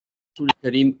Rasul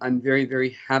Kareem, I'm very,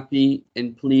 very happy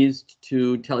and pleased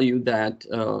to tell you that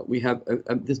we have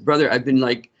this brother. I've been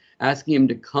like asking him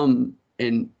to come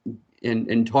and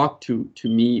talk to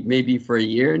me maybe for a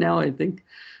year now, I think.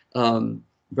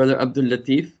 Brother Abdul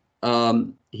Lateef.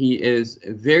 He is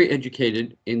very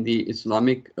educated in the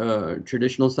Islamic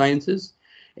traditional sciences,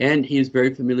 and he is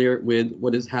very familiar with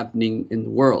what is happening in the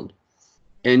world.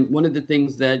 And one of the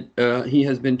things that he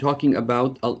has been talking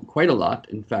about quite a lot,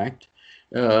 in fact,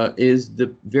 is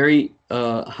the very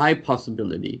high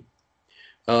possibility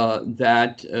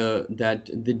that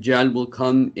Dajjal will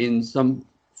come in some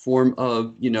form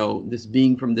of, you know, this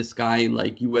being from the sky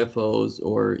like UFOs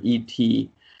or ET,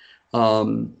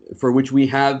 for which we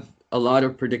have a lot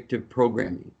of predictive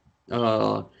programming.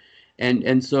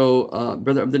 And so,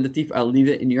 Brother Abdul Lateef, I'll leave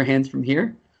it in your hands from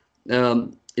here.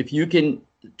 If you can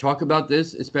talk about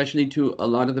this, especially to a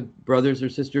lot of the brothers or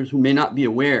sisters who may not be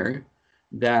aware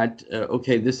that,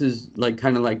 okay, this is like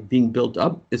kind of like being built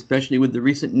up, especially with the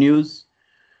recent news.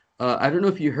 I don't know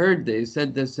if you heard, they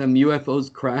said that some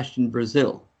UFOs crashed in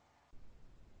Brazil.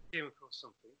 Came across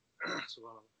something.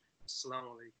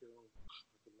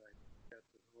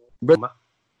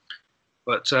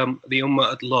 But the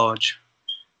Ummah at large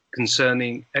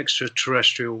concerning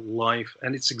extraterrestrial life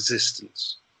and its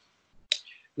existence.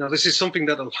 Now, this is something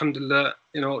that, alhamdulillah,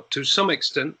 you know, to some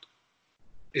extent,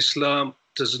 Islam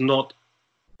does not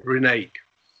renege,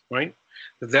 right?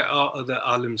 There are other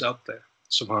alims out there,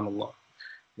 subhanallah,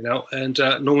 you know, and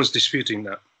no one's disputing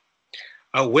that.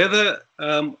 Whether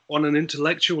on an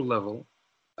intellectual level,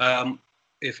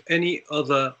 if any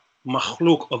other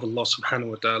makhluk of Allah subhanahu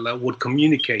wa ta'ala would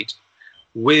communicate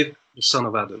with the son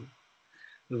of Adam,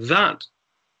 that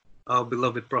our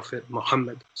beloved Prophet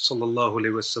Muhammad sallallahu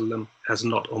alaihi wasallam has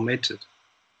not omitted.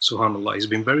 Subhanallah, he's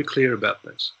been very clear about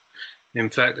this. In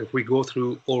fact, if we go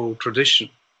through oral tradition,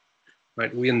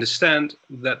 right, we understand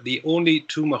that the only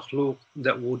two makhluk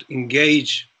that would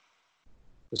engage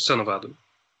the son of Adam,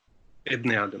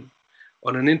 Ibn Adam,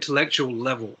 on an intellectual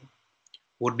level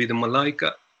would be the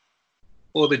malaika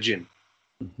or the jinn.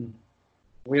 Mm-hmm.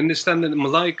 We understand that the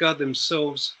malaika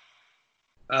themselves,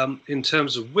 in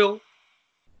terms of will,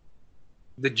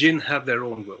 the jinn have their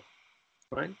own will,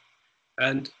 right?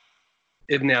 And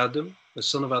Ibn Adam, the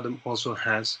son of Adam, also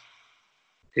has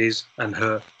his and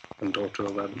her and daughter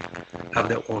of Adam have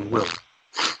their own will.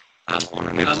 On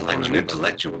an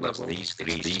intellectual level, these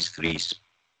three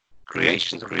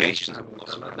creations of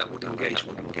Allah that would engage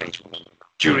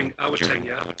during our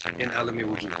tenure in Alami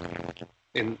Wujud,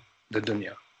 in the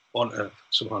dunya, on earth,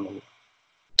 subhanAllah.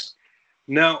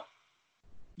 Now,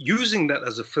 using that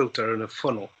as a filter and a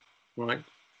funnel, right,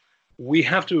 we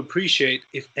have to appreciate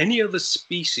if any other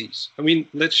species, I mean,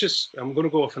 I'm going to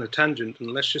go off on a tangent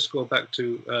and let's just go back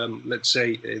to, let's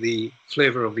say, the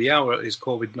flavor of the hour is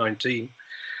COVID-19.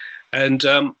 And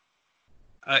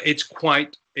it's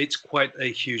quite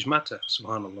a huge matter,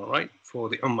 subhanAllah, right, for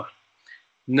the Ummah.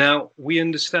 Now, we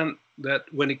understand that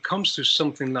when it comes to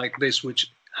something like this,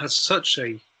 which has such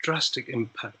a drastic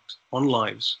impact on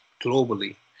lives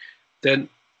globally, then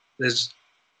there's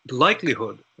the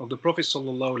likelihood of the Prophet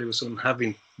ﷺ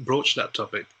having broached that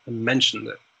topic and mentioned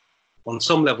it on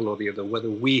some level or the other, whether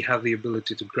we have the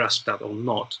ability to grasp that or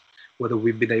not, whether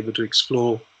we've been able to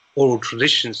explore oral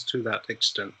traditions to that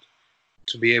extent,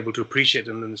 to be able to appreciate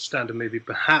and understand and maybe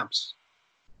perhaps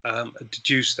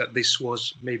deduce that this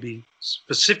was maybe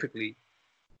specifically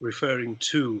referring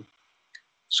to,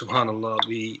 subhanAllah,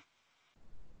 the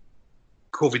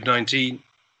COVID-19,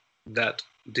 that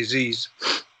disease,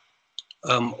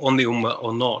 on the Ummah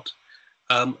or not,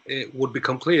 it would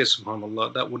become clear,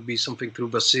 subhanAllah. That would be something through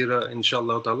Basira,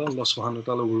 inshallah ta'ala. Allah subhanahu wa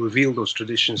ta'ala will reveal those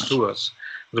traditions to us.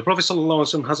 The Prophet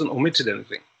ﷺ hasn't omitted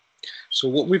anything. So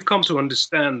what we've come to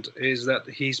understand is that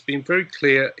he's been very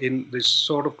clear in this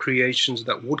sort of creations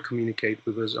that would communicate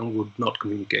with us and would not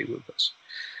communicate with us.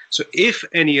 So if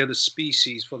any other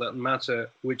species, for that matter,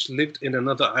 which lived in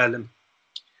another alam,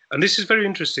 and this is very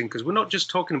interesting because we're not just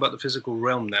talking about the physical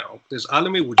realm now. There's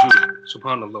alami wujud,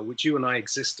 subhanAllah, which you and I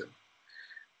exist in.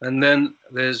 And then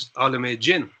there's alami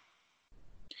jinn.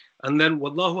 And then,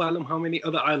 wallahu alam, how many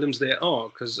other alams there are.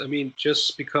 Because, I mean,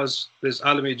 just because there's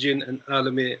alami jinn and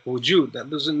alami wujud, that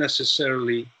doesn't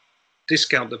necessarily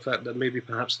discount the fact that maybe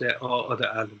perhaps there are other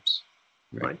alams.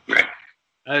 Right?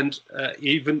 And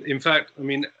even, in fact, I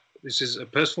mean, this is a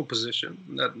personal position,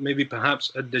 that maybe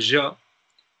perhaps a Dajjal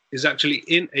is actually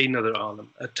in another alam,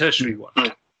 a tertiary one.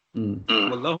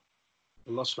 Wallahu,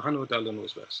 Allah subhanahu wa ta'ala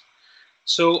knows best.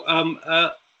 So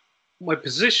my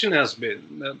position has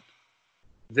been that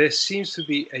there seems to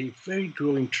be a very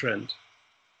growing trend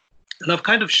And I've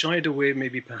kind of shied away,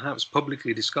 maybe perhaps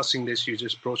publicly discussing this. You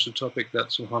just broached the topic that,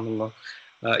 subhanAllah,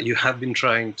 you have been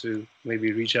trying to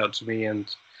maybe reach out to me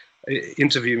and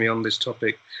interview me on this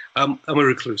topic. I'm a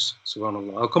recluse,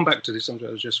 subhanAllah. I'll come back to this. I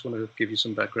just want to give you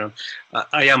some background.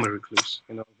 I am a recluse,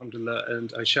 alhamdulillah,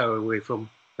 and I shy away from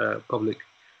public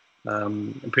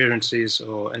appearances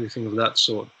or anything of that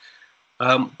sort.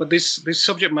 But this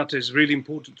subject matter is really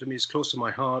important to me. It's close to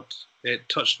my heart. It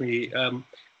touched me.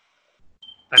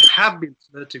 I have been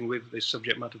flirting with this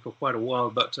subject matter for quite a while,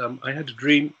 but I had a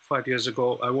dream 5 years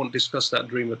ago. I won't discuss that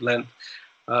dream at length,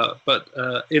 but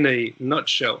in a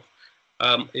nutshell,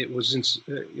 it was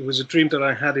a dream that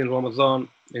I had in Ramadan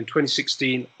in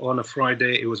 2016 on a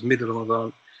Friday. It was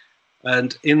mid-Ramadan,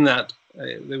 and in that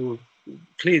there were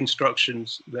clear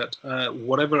instructions that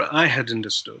whatever I had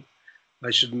understood,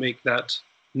 I should make that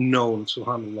known,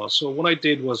 subhanAllah. So what I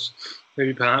did was,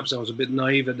 maybe perhaps I was a bit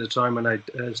naive at the time, and I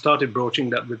started broaching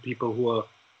that with people who are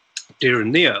dear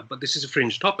and near, but this is a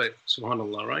fringe topic,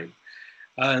 subhanAllah, right?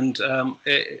 And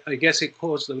I guess it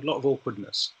caused a lot of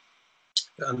awkwardness,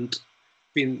 and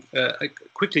I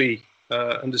quickly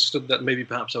understood that maybe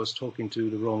perhaps I was talking to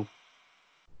the wrong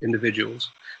individuals.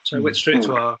 So I went straight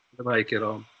to our ulama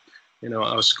kiram,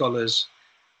 our scholars,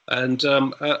 and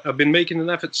I've been making an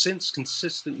effort since,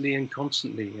 consistently and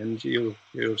constantly, and you're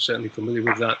certainly familiar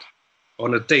with that,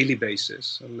 on a daily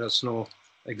basis, and that's no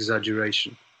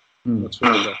exaggeration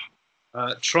whatsoever.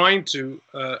 Trying to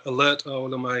alert our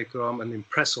ulama ikram and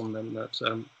impress on them that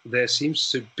there seems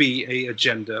to be an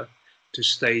agenda to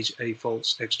stage a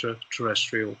false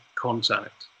extraterrestrial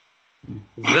contact.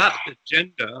 That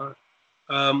agenda,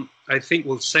 I think,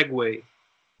 will segue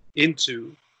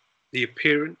into the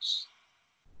appearance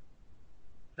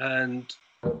and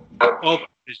of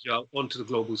Dajjal onto the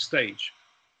global stage.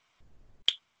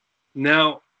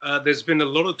 Now, there's been a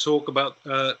lot of talk about,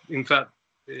 in fact,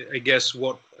 I guess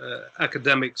what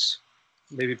academics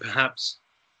maybe perhaps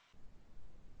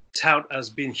tout as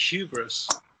being hubris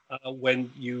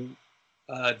when you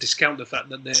discount the fact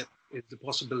that there is the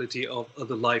possibility of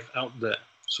other life out there,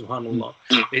 subhanAllah.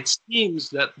 It seems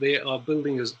that they are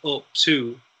building us up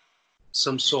to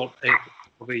some sort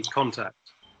of a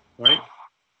contact, right,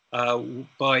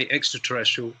 by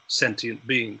extraterrestrial sentient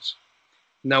beings.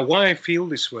 Now, why I feel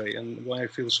this way and why I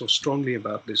feel so strongly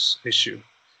about this issue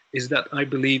is that I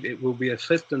believe it will be a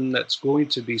fitna that's going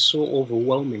to be so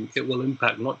overwhelming, it will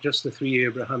impact not just the three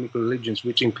Abrahamic religions,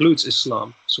 which includes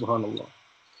Islam, subhanAllah,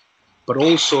 but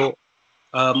also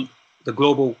all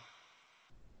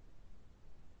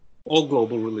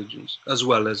global religions, as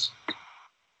well as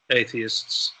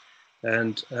atheists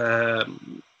and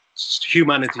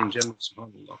humanity in general,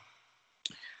 subhanAllah.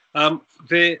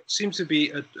 There seems to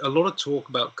be a lot of talk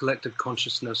about collective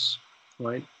consciousness,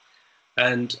 right?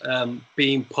 And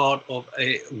being part of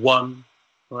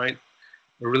right?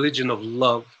 A religion of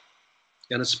love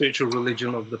and a spiritual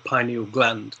religion of the pineal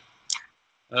gland,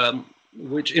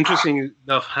 which, interestingly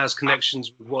enough, has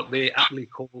connections with what they aptly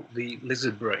call the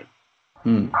lizard brain.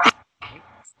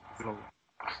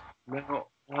 Now,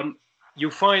 you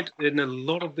find in a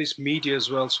lot of this media as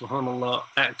well, subhanAllah,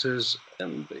 actors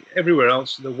and everywhere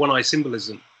else, the one-eye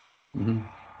symbolism.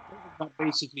 That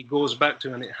basically goes back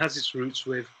to, and it has its roots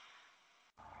with,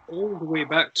 all the way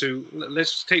back to,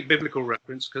 let's take biblical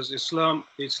reference, because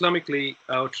Islamically,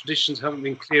 our traditions haven't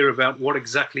been clear about what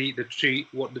exactly the tree,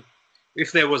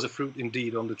 if there was a fruit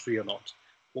indeed on the tree or not.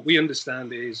 What we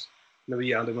understand is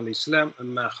Nabi Adam alayhi salam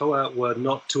and Hawa were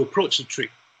not to approach the tree.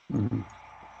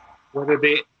 Whether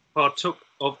they partook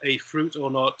of a fruit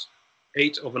or not,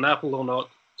 ate of an apple or not,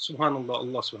 subhanAllah,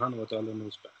 Allah subhanahu wa ta'ala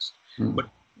knows best. But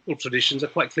biblical traditions are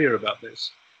quite clear about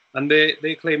this. And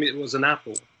they claim it was an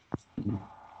apple.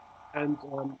 And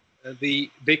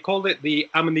they called it the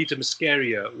Amanita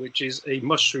muscaria, which is a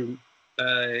mushroom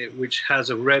which has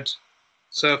a red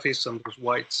surface and those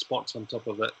white spots on top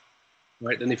of it,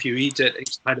 right? And if you eat it,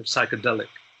 it's kind of psychedelic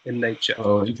in nature.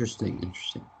 Oh, interesting. Kind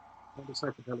of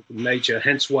psychedelic in nature,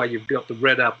 hence why you've got the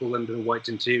red apple and the white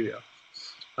interior.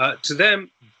 To them,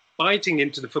 biting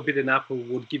into the forbidden apple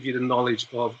would give you the knowledge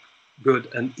of good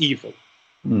and evil.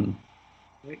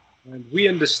 Right? And we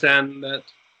understand that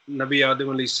Nabi Adam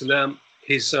alayhi salam,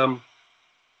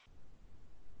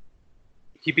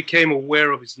 he became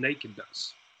aware of his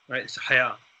nakedness, right? It's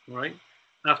haya, right?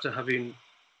 After having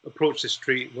approached this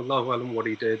tree, wallahu alam what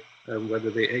he did, and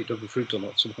whether they ate of the fruit or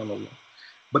not, subhanAllah.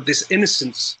 But this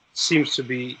innocence seems to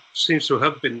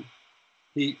have been,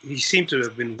 he seemed to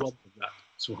have been robbed of that,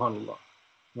 subhanAllah,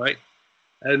 right?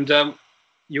 And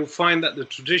you'll find that the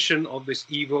tradition of this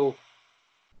evil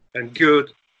and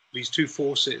good, these two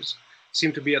forces,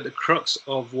 seem to be at the crux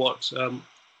of what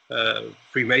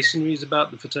Freemasonry is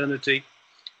about the fraternity.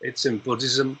 It's in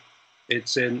Buddhism.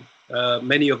 It's in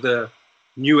many of the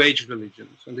New Age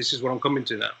religions. And this is what I'm coming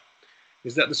to now,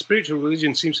 is that the spiritual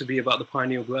religion seems to be about the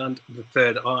pineal gland, the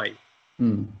third eye,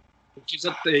 which is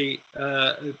at the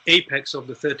apex of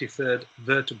the 33rd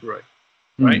vertebrae,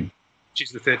 right? Which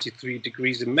is the 33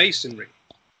 degrees in Masonry.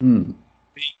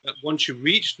 Once you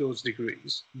reach those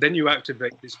degrees, then you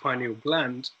activate this pineal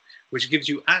gland, which gives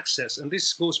you access. And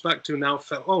this goes back to now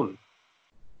Fir'aun,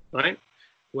 right?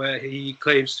 Where he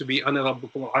claims to be Ana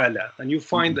Rabbukum A'la. And you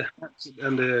find the hats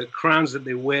and the crowns that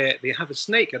they wear, they have a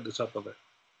snake at the top of it.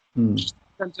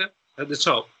 Center at the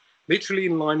top, literally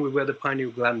in line with where the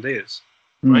pineal gland is,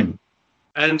 right?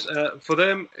 And for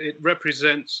them, it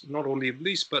represents not only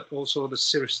Iblis, but also the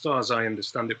Sirius stars, I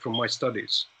understand it from my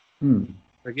studies.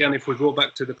 Again, if we go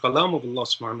back to the Kalam of Allah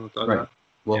subhanahu wa ta'ala.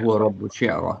 وَهُوَ رَبُّ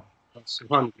الشِّعْرَى.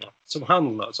 Subhanallah.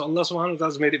 Subhanallah. So Allah subhanahu wa ta'ala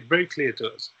has made it very clear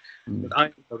to us that I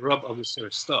am the Rabb of the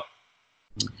Sirius star.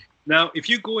 Now, if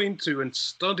you go into and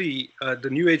study the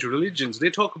New Age religions, they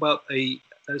talk about a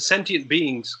sentient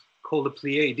beings called the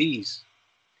Pleiadians,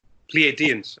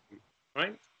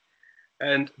 right?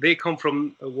 And they come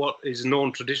from what is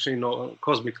known traditionally, known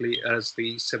cosmically as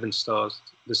the seven stars,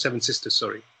 the seven sisters,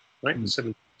 sorry, right? The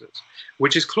seven sisters,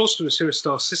 which is close to the Sirius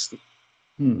star system.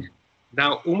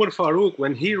 Now, Umar Farooq,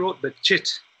 when he wrote the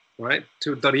Chit, right,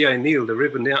 to Darya-e-Nil, the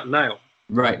river Nile,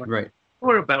 right, they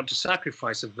were about to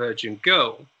sacrifice a virgin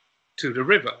girl to the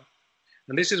river.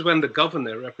 And this is when the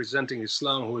governor representing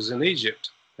Islam, who was in Egypt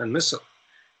and Misr,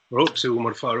 wrote to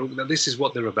Umar Farooq that this is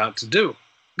what they're about to do,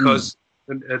 because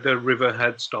the river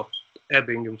had stopped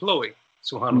ebbing and flowing,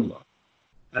 subhanAllah.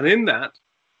 And in that,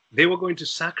 they were going to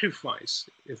sacrifice,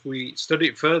 if we study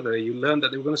it further, you learn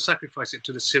that they were going to sacrifice it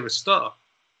to the Sirius star.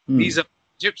 These are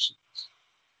Egyptians.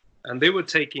 And they were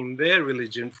taking their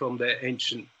religion from their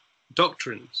ancient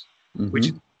doctrines,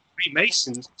 which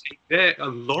Freemasons take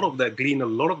glean a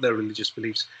lot of their religious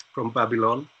beliefs from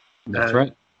Babylon. That's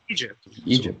right. Egypt,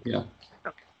 yeah.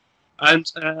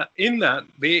 And in that,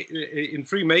 in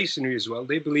Freemasonry as well,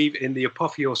 they believe in the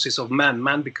apotheosis of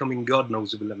man becoming God,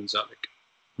 Nauzubillah min zalik.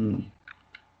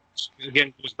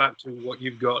 Again, goes back to what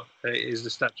you've got is the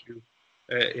statue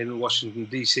in Washington,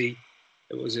 D.C.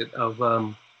 Was it of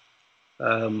I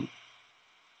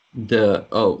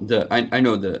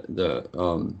know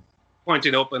the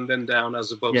pointing up and then down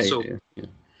as above. Yeah.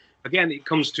 Again, it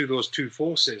comes to those two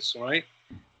forces, right?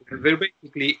 They're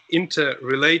basically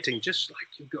interrelating, just like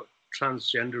you've got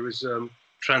transgenderism,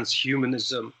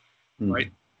 transhumanism, right?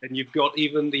 And you've got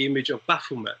even the image of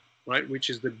Baphomet, right, which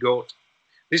is the goat.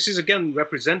 This is again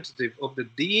representative of the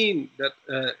deen that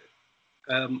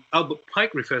Albert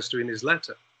Pike refers to in his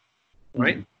letter,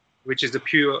 right? Which is the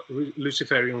pure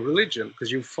Luciferian religion, because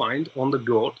you find on the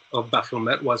goat of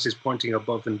Baphomet, whilst he's pointing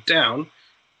above and down,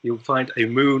 you'll find a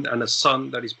moon and a sun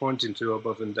that he's pointing to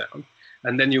above and down.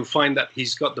 And then you'll find that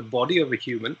he's got the body of a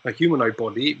humanoid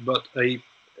body, but a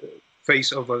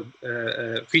face of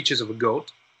features of a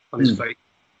goat on his face.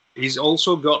 He's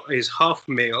also got his half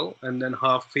male and then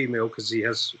half female because he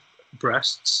has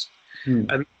breasts.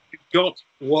 And you've got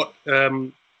what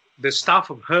the staff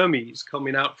of Hermes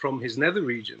coming out from his nether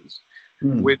regions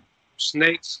with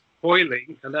snakes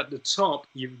coiling, and at the top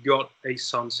you've got a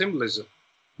sun symbolism,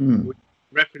 with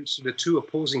reference to the two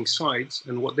opposing sides.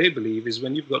 And what they believe is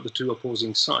when you've got the two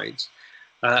opposing sides,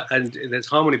 and there's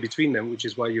harmony between them, which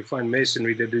is why you find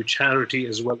Masonry, they do charity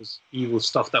as well as evil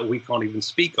stuff that we can't even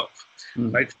speak of,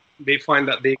 right? They find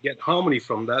that they get harmony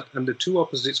from that, and the two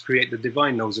opposites create the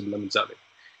divine Nauzubillah min zalik.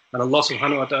 And Allah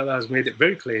subhanahu wa ta'ala has made it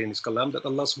very clear in his kalam that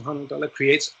Allah subhanahu wa ta'ala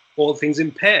creates all things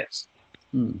in pairs.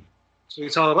 So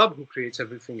it's our Rabb who creates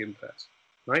everything in pairs,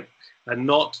 right? And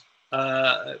not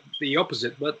the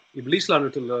opposite, but Iblis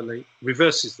Lanatullah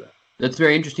reverses that. That's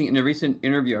very interesting. In a recent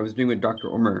interview I was doing with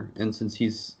Dr. Omar, and since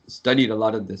he's studied a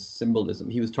lot of this symbolism,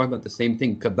 he was talking about the same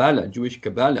thing. Kabbalah, Jewish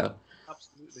Kabbalah,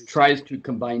 tries to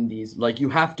combine these. Like, you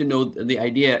have to know, the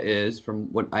idea is,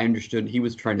 from what I understood he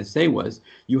was trying to say, was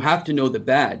you have to know the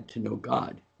bad to know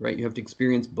God, right? You have to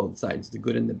experience both sides, the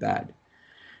good and the bad.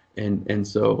 And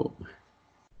so,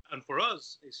 and for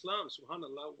us, Islam,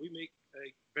 subhanallah, we make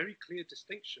a very clear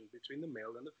distinction between the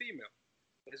male and the female.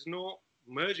 There's no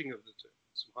merging of the two,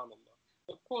 subhanallah.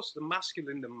 Of course, the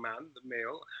masculine, the man, the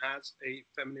male, has a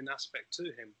feminine aspect to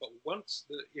him. But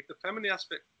if the feminine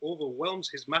aspect overwhelms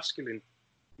his masculinity,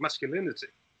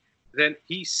 then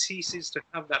he ceases to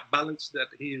have that balance that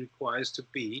he requires to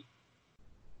be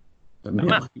a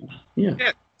man.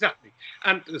 Yeah, exactly.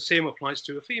 And the same applies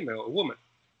to a female, a woman.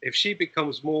 If she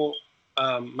becomes more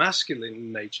masculine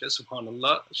in nature,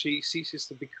 subhanallah, she ceases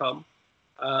to become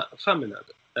feminine.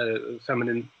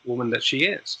 feminine woman that she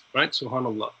is, right?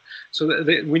 Subhanallah. So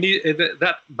we need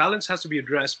that balance has to be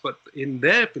addressed. But in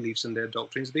their beliefs and their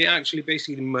doctrines, they actually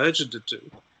basically merge the two,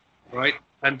 right?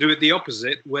 And do it the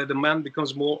opposite, where the man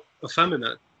becomes more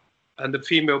effeminate and the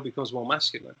female becomes more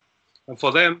masculine. And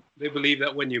for them, they believe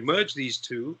that when you merge these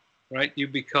two, right, you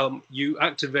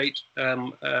activate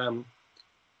that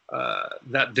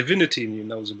divinity in you,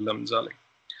 Nauzubillah.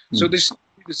 So this is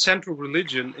the central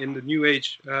religion in the New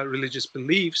Age religious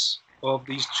beliefs of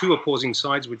these two opposing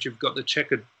sides, which you've got the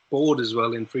checkered board as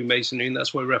well in Freemasonry, and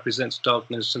that's what represents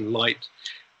darkness and light,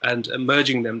 and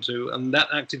merging them two, and that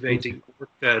activating the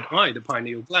third eye, the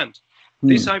pineal gland.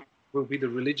 This eye will be the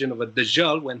religion of a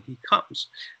Dajjal when he comes.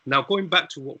 Now, going back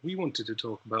to what we wanted to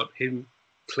talk about, him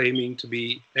claiming to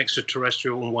be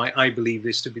extraterrestrial and why I believe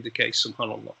this to be the case,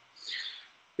 subhanAllah,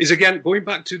 is again going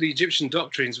back to the Egyptian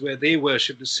doctrines where they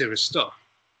worship the Sirius star,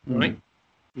 right?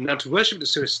 Now, to worship the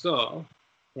Sirius star,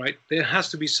 right, there has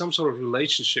to be some sort of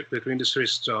relationship between the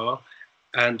Sirius star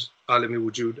and Alami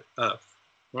Wujud, Earth,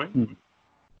 right?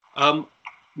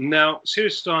 Now,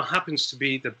 Sirius star happens to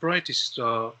be the brightest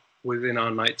star within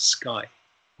our night sky.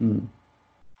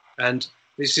 And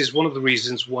this is one of the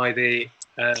reasons why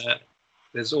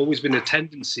there's always been a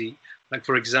tendency, like,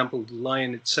 for example, the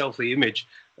lion itself, the image,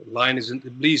 the lion isn't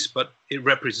Iblis, but it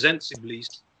represents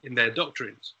Iblis in their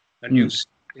doctrines. And you see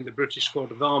in the British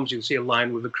coat of arms, you'll see a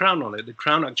lion with a crown on it. The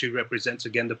crown actually represents,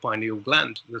 again, the pineal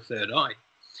gland, the third eye.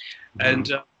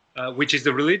 And which is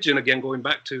the religion, again, going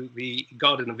back to the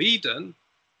Garden of Eden,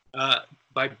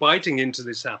 by biting into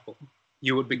this apple,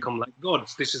 you would become like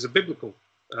gods. This is a biblical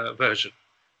version,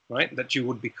 right? That you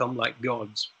would become like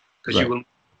gods because you will know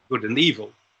good and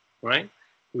evil, right?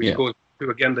 Which goes to,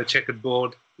 again, the checkered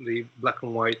board, the black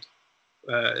and white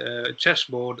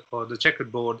chessboard, or the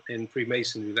checkered board in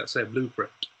Freemasonry. That's their blueprint.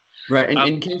 Right. And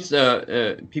in case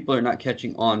people are not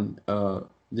catching on,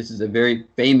 this is a very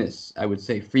famous, I would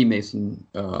say, Freemason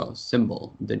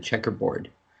symbol, the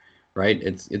checkerboard, right?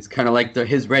 It's kind of like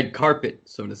his red carpet,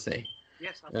 so to say.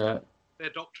 Yes, their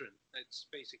doctrine. It's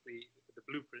basically the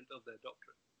blueprint of their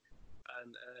doctrine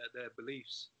and their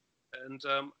beliefs. And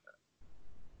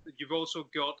you've also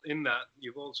got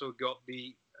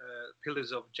the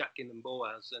pillars of Jachin and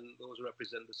Boaz, and those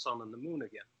represent the sun and the moon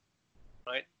again,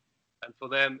 right? And for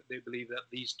them, they believe that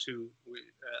these two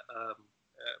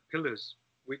pillars,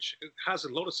 which has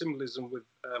a lot of symbolism with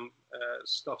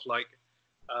stuff like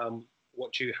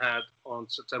what you had on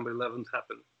September 11th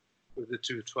happen with the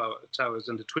two towers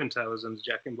and the twin towers and the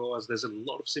Jachin Boaz. There's a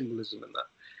lot of symbolism in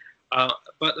that.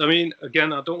 But I mean,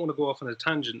 again, I don't want to go off on a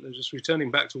tangent. I'm just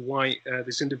returning back to why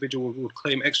this individual would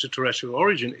claim extraterrestrial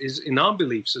origin is in our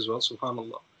beliefs as well,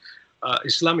 subhanAllah.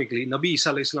 Islamically, Nabi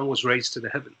Isa alayhi salam was raised to the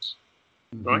heavens,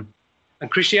 right?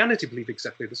 And Christianity believe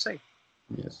exactly the same.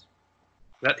 Yes.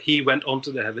 That he went on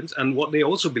to the heavens, and what they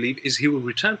also believe is he will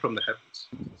return from the heavens.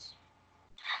 Yes.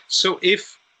 So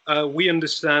if we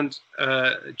understand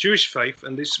Jewish faith,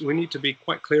 and this, we need to be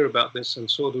quite clear about this, and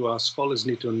so do our scholars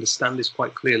need to understand this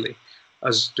quite clearly,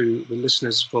 as do the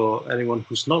listeners, for anyone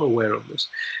who's not aware of this,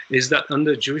 is that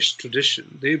under Jewish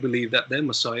tradition, they believe that their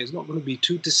Messiah is not going to be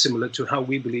too dissimilar to how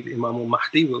we believe Imam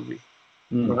al-Mahdi will be,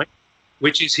 right?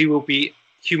 Which is he will be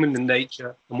human in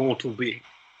nature, a mortal being,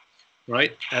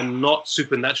 right? And not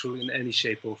supernatural in any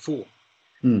shape or form.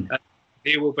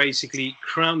 They will basically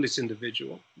crown this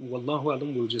individual. Wallahu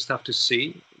alam, we'll just have to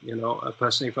see. You know,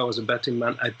 personally, if I was a betting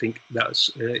man, I think that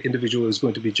individual is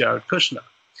going to be Jared Kushner,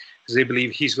 because they believe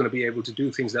he's going to be able to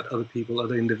do things that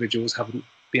other individuals haven't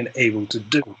been able to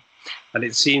do. And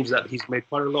it seems that he's made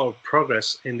quite a lot of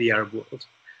progress in the Arab world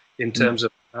in terms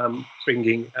of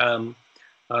bringing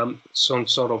some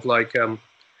sort of like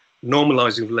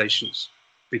normalizing relations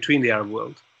between the Arab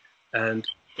world and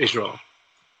Israel.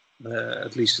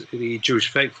 At least the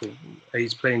Jewish faithful,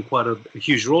 he's playing quite a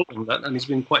huge role in that, and he's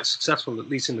been quite successful, at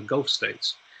least in the Gulf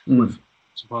states, with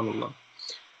subhanAllah.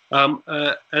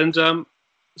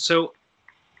 So,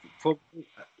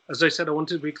 as I said, I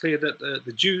wanted to be clear that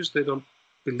the Jews, they don't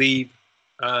believe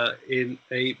in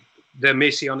their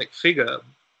messianic figure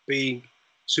being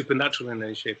supernatural in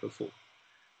any shape or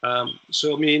form.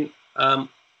 So, I mean,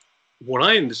 what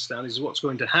I understand is what's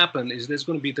going to happen is there's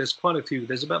quite a few,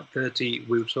 there's about 30,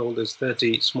 we were told there's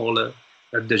 30 smaller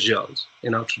Dajjals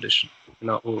in our tradition, in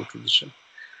our oral tradition.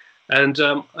 And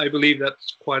I believe that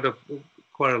quite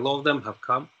a lot of them have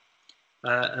come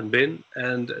and been,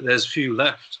 and there's few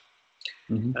left.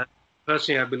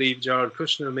 Personally, I believe Jared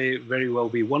Kushner may very well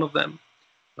be one of them.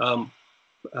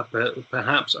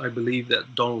 Perhaps I believe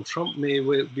that Donald Trump may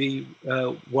be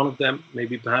one of them,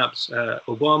 maybe perhaps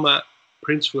Obama,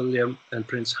 Prince William, and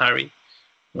Prince Harry,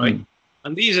 right?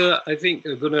 And these are, I think,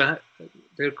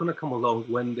 they're gonna come along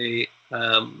when the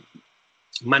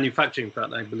manufacturing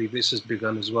plant. I believe this has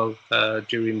begun as well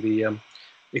during the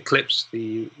eclipse,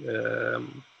 in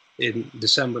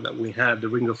December that we had, the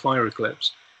Ring of Fire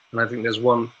eclipse, and I think there's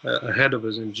one ahead of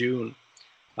us in June,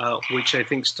 which I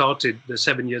think started the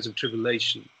 7 years of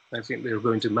tribulation. I think they're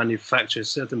going to manufacture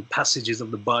certain passages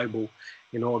of the Bible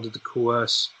in order to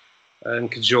coerce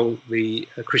and cajole the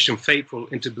Christian faithful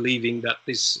into believing that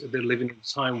they're living in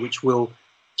a time which will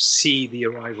see the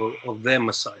arrival of their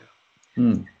Messiah.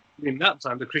 Mm. In that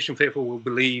time, the Christian faithful will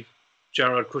believe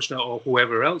Jared Kushner or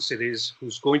whoever else it is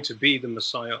who's going to be the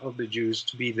Messiah of the Jews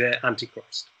to be their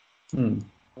Antichrist. Mm.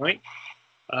 Right?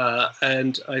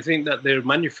 And I think that they're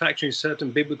manufacturing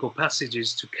certain biblical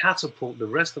passages to catapult the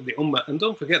rest of the Ummah. And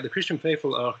don't forget, the Christian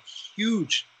faithful are a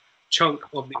huge chunk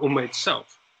of the Ummah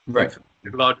itself. Right.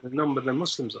 Larger number than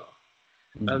Muslims are.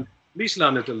 And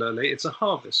it's a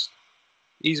harvest.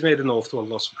 He's made an oath to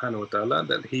Allah subhanahu wa ta'ala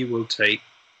that he will take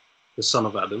the son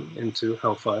of Adam into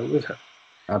hellfire with him.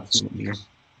 Absolutely.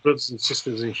 Brothers and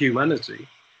sisters in humanity.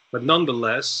 But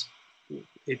nonetheless,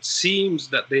 it seems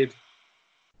that they've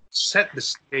set the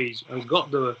stage and got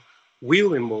the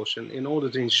wheel in motion in order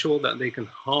to ensure that they can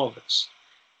harvest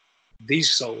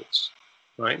these souls,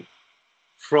 right,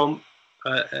 from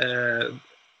the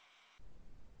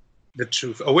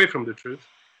truth, away from the truth,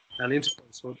 and into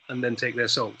falsehood, and then take their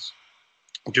souls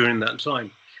during that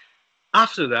time.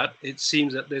 After that, it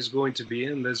seems that there's going to be,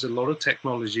 and there's a lot of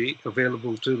technology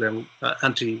available to them,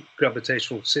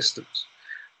 anti-gravitational systems,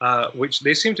 which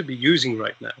they seem to be using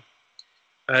right now.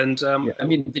 And I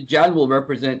mean, the Dajjal will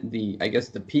represent the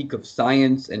peak of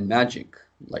science and magic,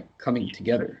 like coming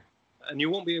together. And you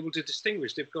won't be able to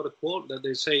distinguish. They've got a quote that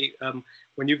they say,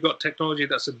 when you've got technology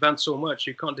that's advanced so much,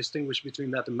 you can't distinguish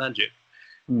between that and magic.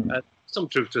 Some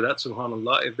truth to that,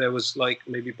 subhanAllah. If there was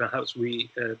maybe perhaps we,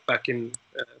 back in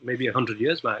maybe 100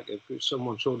 years back, if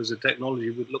someone showed us a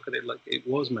technology, we'd look at it like it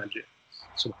was magic.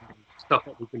 So stuff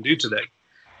that we can do today.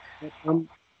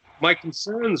 My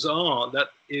concerns are that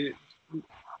in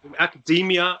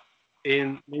academia,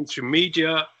 in mainstream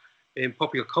media, in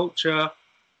popular culture,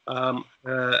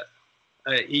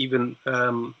 even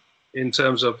in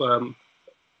terms of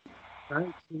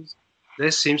there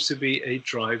seems to be a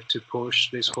drive to push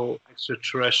this whole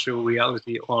extraterrestrial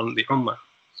reality on the Ummah.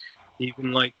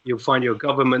 Even you'll find your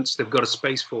governments, they've got a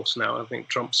space force now. I think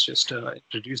Trump's just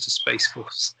introduced a space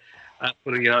force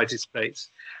for the United States.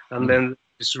 And then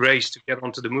this race to get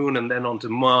onto the moon and then onto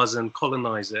Mars and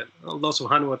colonize it. Allah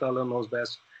subhanahu wa ta'ala knows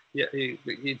best. Yeah,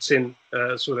 it's in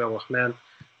Surah Al-Rahman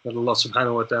that Allah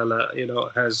subhanahu wa ta'ala,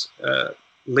 has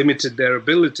limited their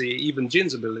ability, even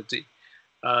jinn's ability,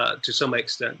 to some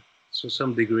extent, to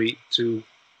some degree, to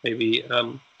maybe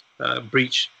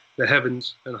breach the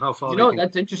heavens and how far.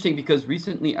 That's interesting, because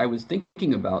recently I was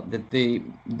thinking about that the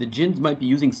jinns might be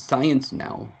using science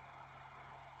now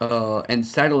and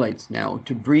satellites now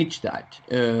to breach that.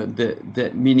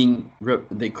 Meaning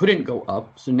they couldn't go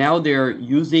up, so now they're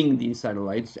using these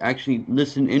satellites to actually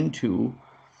listen into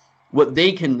what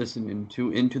they can listen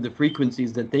into the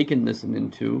frequencies that they can listen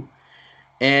into,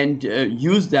 and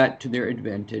use that to their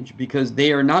advantage, because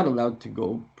they are not allowed to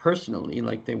go personally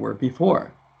like they were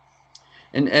before.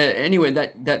 And anyway,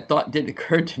 that thought did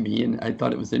occur to me, and I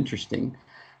thought it was interesting.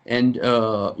 And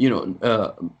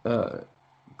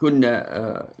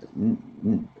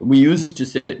we used to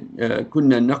sit,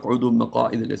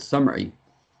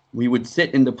 we would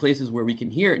sit in the places where we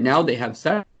can hear. Now they have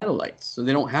satellites, so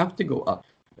they don't have to go up.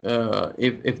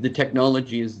 If the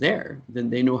technology is there,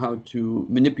 then they know how to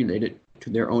manipulate it to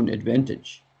their own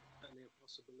advantage. And the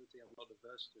possibility, I'm not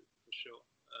averse to, for sure.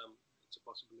 It's a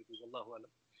possibility, wallahu alam,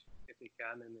 if they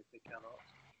can and if they cannot.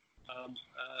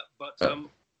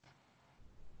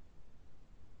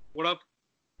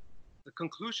 The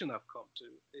conclusion I've come to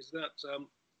is that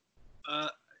I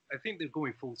think they're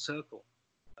going full circle,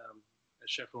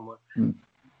 Sheikh Omar.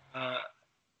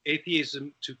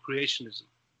 Atheism to creationism.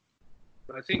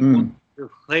 But I think what the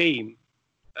claim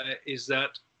is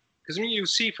that, because you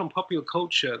see from popular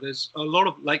culture, there's a lot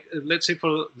of, let's say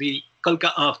for the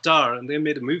Kalka Avatar, and they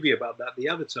made a movie about that, the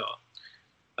Avatar.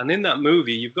 And in that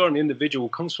movie, you've got an individual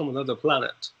who comes from another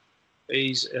planet.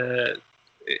 His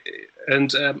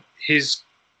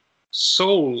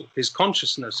soul, his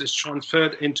consciousness is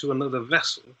transferred into another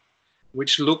vessel,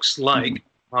 which looks like,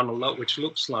 subhanAllah, which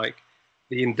looks like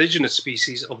the indigenous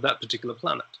species of that particular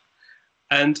planet.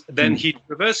 And then he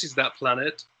traverses that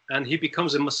planet, and he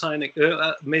becomes a messianic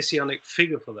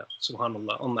figure for them,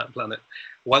 subhanAllah, on that planet,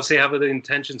 whilst they have the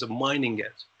intentions of mining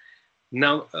it.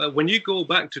 Now, when you go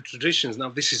back to traditions, now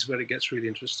this is where it gets really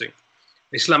interesting.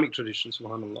 Islamic traditions,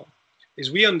 subhanAllah.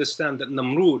 is we understand that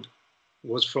Namrud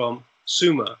was from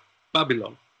Sumer,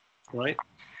 Babylon, right?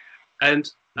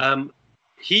 And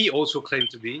he also claimed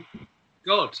to be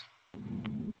God,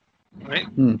 right?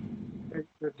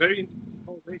 A very interesting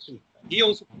correlation. He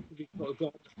also claimed to be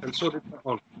God, and so did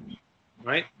Fir'aun,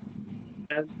 right?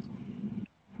 And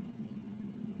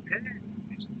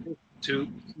to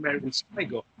Sumerian sky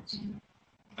gods.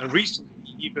 And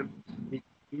recently, even the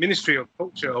Ministry of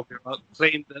Culture of Iraq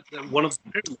claimed that one of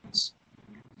the pyramids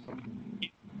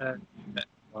in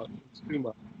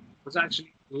Sumer was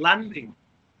actually landing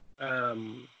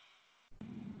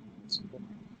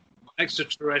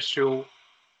extraterrestrial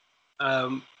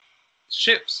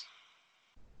ships.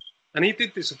 And he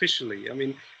did this officially. I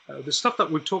mean, the stuff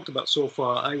that we've talked about so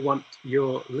far, I want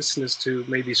your listeners to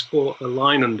maybe score a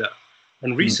line under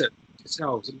and research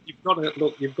yourselves. And you've got to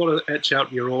look. You've got to etch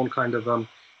out your own kind of.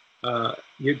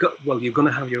 You're going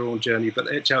to have your own journey,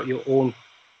 but etch out your own.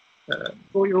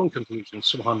 Draw your own conclusions,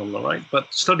 subhanallah, right?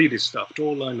 But study this stuff,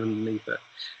 draw a line underneath it.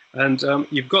 And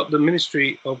you've got the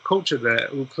Ministry of Culture there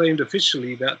who claimed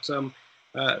officially that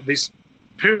this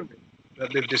pyramid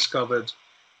that they've discovered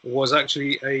was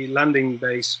actually a landing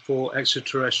base for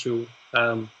extraterrestrial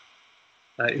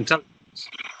intelligence,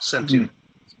 sentient.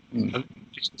 And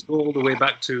just go all the way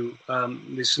back to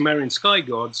the Sumerian sky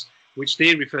gods, which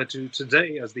they refer to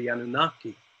today as the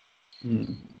Anunnaki.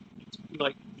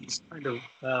 Like these kind of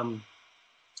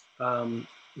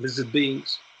lizard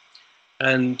beings.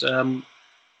 And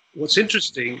what's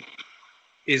interesting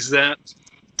is that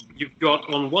you've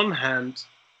got on one hand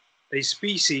a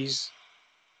species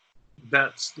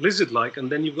that's lizard-like, and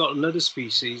then you've got another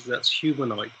species that's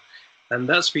humanoid. And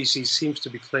that species seems to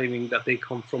be claiming that they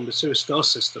come from the Sirius star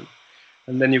system.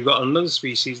 And then you've got another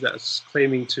species that's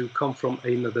claiming to come from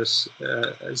another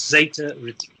Zeta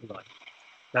Reticuli.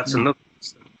 That's another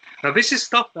system. Now, this is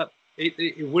stuff that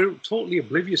we're totally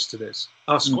oblivious to this.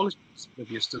 Our scholarship is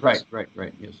oblivious to this.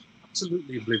 Right, yes.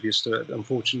 Absolutely oblivious to it,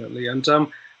 unfortunately. And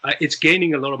it's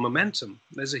gaining a lot of momentum.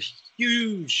 There's a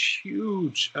huge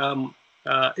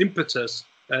impetus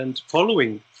and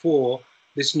following for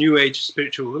this new age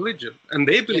spiritual religion. And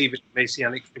they believe in a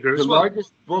messianic figure as well. The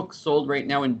largest books sold right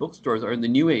now in bookstores are in the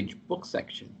new age book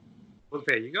section. Well,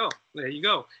 there you go. There you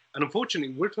go. And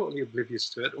unfortunately, we're totally oblivious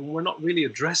to it, and we're not really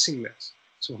addressing this,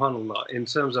 subhanAllah, in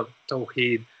terms of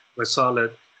Tawheed,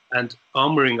 Risalat, and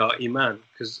armoring our Iman,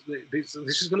 because this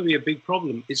is going to be a big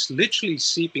problem. It's literally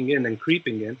seeping in and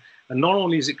creeping in. And not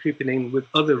only is it creeping in with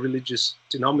other religious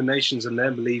denominations and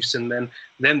their beliefs, and then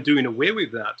them doing away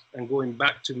with that and going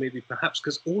back to maybe perhaps,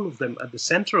 because all of them at the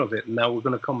center of it, and now we're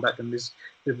going to come back and this,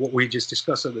 with what we just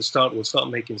discussed at the start, will start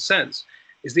making sense,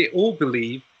 is they all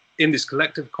believe in this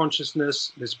collective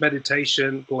consciousness, this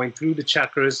meditation, going through the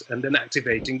chakras and then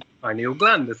activating the pineal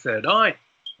gland, the third eye.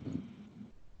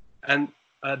 And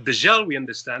Dajjal, we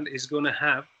understand, is going to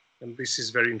have, and this is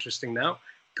very interesting now,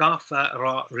 Kaf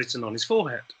Ra written on his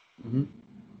forehead.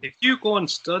 If you go and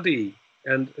study,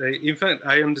 and in fact,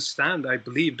 I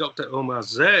believe Dr. Omar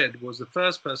Zaid was the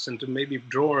first person to maybe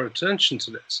draw our attention to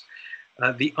this.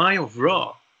 The eye of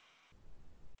Ra,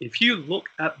 if you look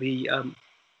at the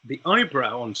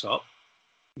eyebrow on top,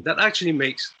 that actually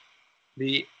makes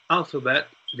the alphabet,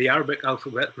 the Arabic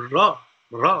alphabet, Ra,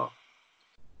 Ra.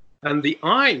 And the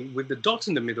eye with the dot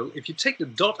in the middle, if you take the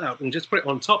dot out and just put it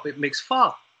on top, it makes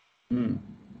Fa.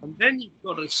 And then you've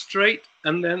got a straight,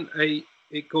 and then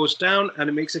it goes down and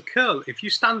it makes a curl. If you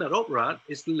stand that upright,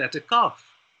 it's the letter Kaf.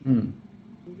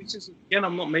 Which is, again,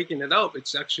 I'm not making it up.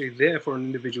 It's actually there for an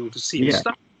individual to see the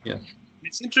stuff.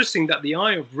 It's interesting that the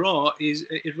eye of Ra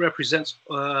it represents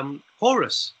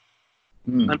Horus.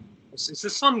 And it's the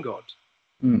sun god.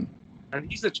 And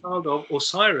he's the child of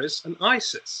Osiris and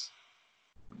Isis.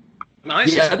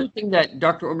 The other thing that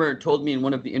Dr. Omar told me in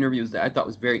one of the interviews that I thought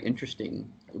was very interesting,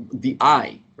 the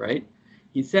eye, right?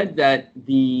 He said that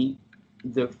the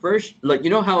first, like, you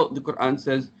know how the Quran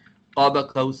says,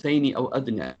 قَابَ قَوْسَيْنِ أَوْ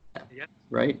أَدْنَى,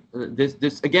 right?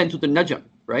 This again, to the Najm,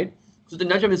 right? So the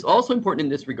Najm is also important in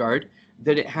this regard,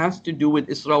 that it has to do with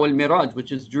Isra wal Miraj,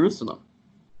 which is Jerusalem,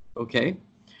 okay?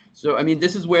 So, I mean,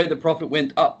 this is where the Prophet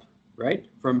went up, right?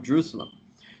 From Jerusalem.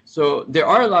 So there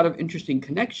are a lot of interesting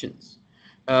connections.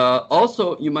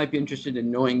 Also, you might be interested in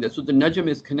knowing that Surah Al-Najm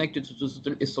is connected to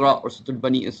Surah Al-Isra or Surah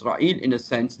Al-Bani Israel, in a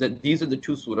sense that these are the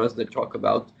two surahs that talk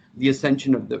about the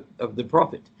ascension of the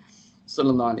Prophet,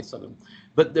 sallallahu alaihi wasallam.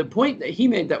 But the point that he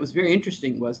made that was very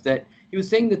interesting was that he was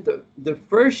saying that the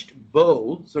first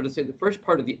bow, so to say, the first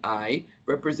part of the eye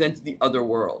represents the other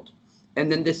world,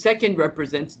 and then the second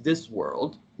represents this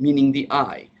world, meaning the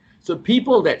eye. So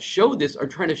people that show this are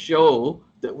trying to show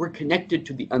that we're connected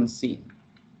to the unseen,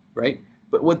 right?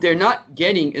 But what they're not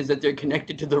getting is that they're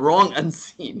connected to the wrong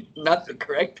unseen, not the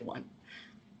correct one.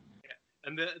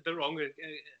 And the wrong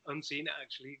unseen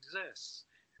actually exists.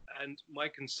 And my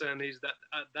concern is that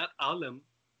that alam,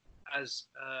 as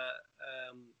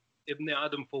Ibn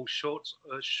Adam falls short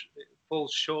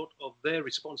of their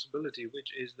responsibility,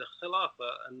 which is the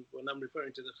Khilafah. And when I'm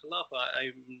referring to the Khilafah,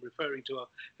 I'm referring to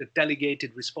the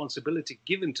delegated responsibility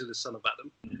given to the son of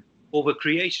Adam over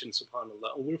creation,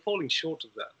 subhanAllah. And we're falling short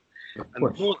of that. And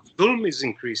the more dhulm is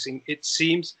increasing, it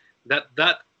seems that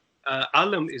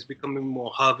alam is becoming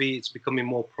more heavy, it's becoming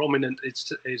more prominent,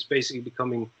 it's basically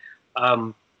becoming,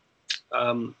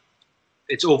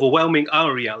 it's overwhelming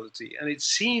our reality. And it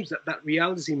seems that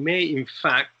reality may in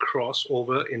fact cross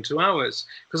over into ours.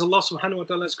 Because Allah subhanahu wa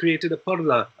ta'ala has created a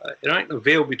parda, right? A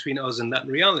veil between us and that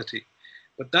reality.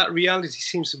 But that reality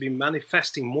seems to be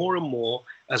manifesting more and more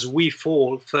as we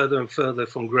fall further and further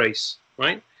from grace,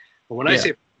 right? And when I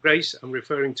say grace, I'm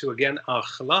referring to, again, our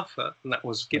khilafah, and that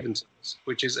was given to us,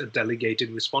 which is a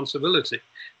delegated responsibility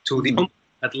to the ummah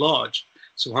at large,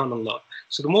 subhanallah.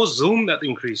 So the more zoom that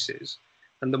increases,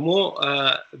 and the more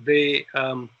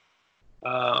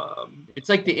it's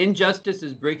like the injustice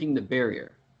is breaking the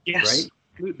barrier. Yes, right?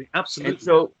 Absolutely, absolutely.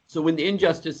 And so when the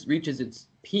injustice reaches its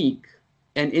peak,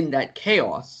 and in that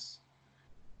chaos,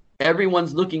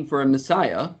 everyone's looking for a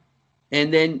Messiah.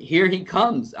 And then here he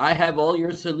comes. I have all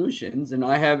your solutions, and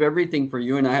I have everything for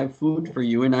you, and I have food for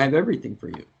you, and I have everything for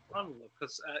you.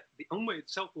 Because the ummah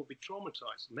itself will be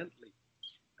traumatized mentally.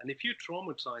 And if you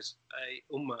traumatize a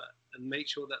ummah and make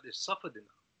sure that they've suffered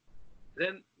enough,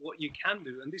 then what you can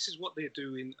do, and this is what they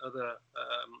do in other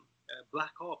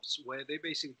black ops, where they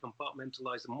basically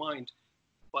compartmentalize the mind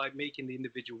by making the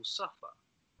individual suffer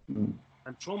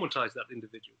and traumatize that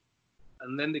individual.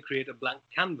 And then they create a blank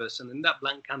canvas, and in that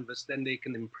blank canvas, then they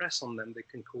can impress on them, they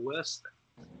can coerce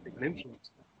them, they can influence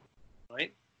them,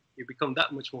 right? You become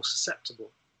that much more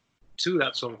susceptible to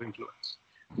that sort of influence.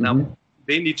 Now,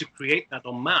 they need to create that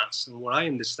en masse, and what I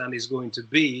understand is going to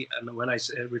be, and when I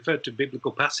referred to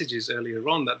biblical passages earlier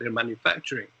on that they're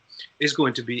manufacturing, is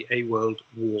going to be a World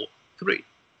War III,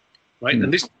 right?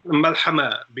 And this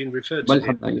malhama being referred to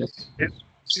here, yes.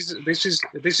 This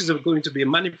is going to be a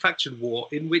manufactured war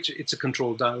in which it's a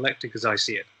controlled dialectic, as I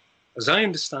see it. As I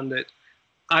understand it,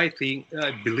 I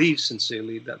believe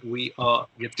sincerely that we are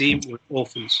yatim, we're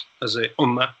orphans as a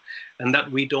ummah, and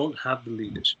that we don't have the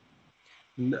leadership.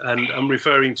 And I'm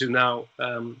referring to now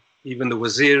even the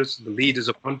wazirs, the leaders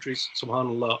of countries,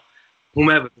 subhanAllah,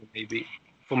 whomever they may be.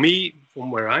 For me,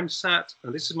 from where I'm sat,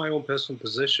 and this is my own personal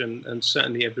position, and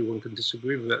certainly everyone can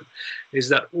disagree with it, is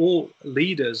that all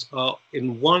leaders are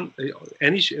in one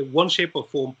shape or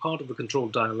form part of the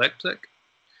controlled dialectic,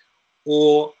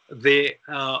 or they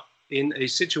are in a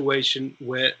situation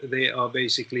where they are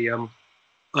basically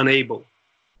unable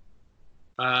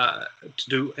to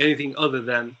do anything other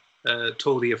than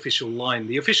toe the official line.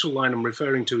 The official line I'm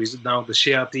referring to is now the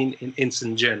shayateen in ins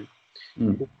and jinn,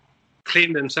 who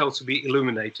claim themselves to be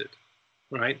illuminated,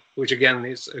 right? Which again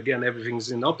is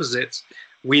everything's in opposites.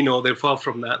 We know they're far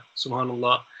from that,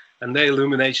 subhanallah. And their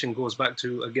illumination goes back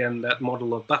to, again, that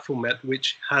model of Baphomet,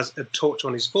 which has a torch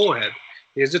on his forehead.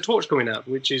 He has a torch going out,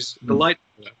 which is the light.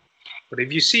 But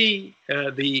if you see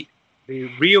the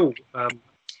real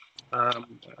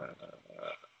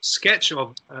sketch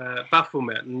of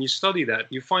Baphomet, and you study that,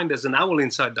 you find there's an owl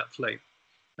inside that flame.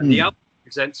 And the owl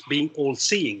represents being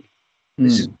all-seeing.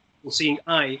 This is all-seeing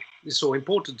eye is so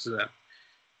important to them.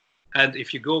 And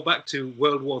if you go back to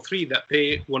World War III that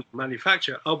they want to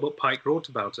manufacture, Albert Pike wrote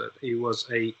about it. He was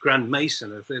a Grand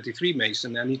Mason, a 33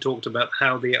 Mason, and he talked about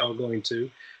how they are going to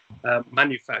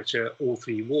manufacture all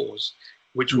three wars,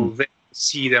 which will then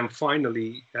see them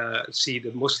finally see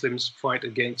the Muslims fight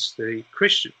against the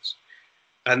Christians.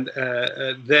 And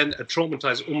then a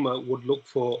traumatized ummah would look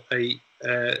for a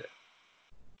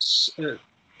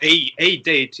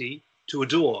deity to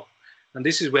adore. And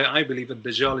this is where I believe that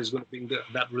Dajjal is going to bring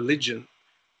that religion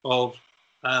of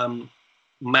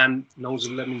man,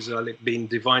 Na'uzubillah min zalik, being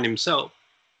divine himself,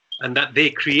 and that they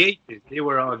created, they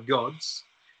were our gods.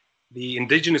 The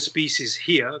indigenous species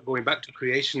here, going back to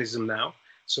creationism now,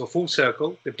 so full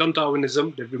circle, they've done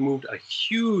Darwinism, they've removed a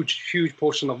huge, huge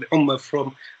portion of the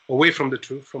ummah away from the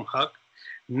truth, from Haqq.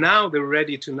 Now they're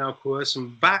ready to now coerce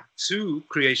them back to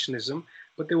creationism,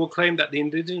 but they will claim that the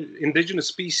indigenous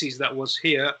species that was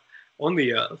here on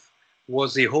the earth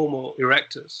was the Homo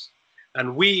erectus.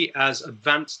 And we, as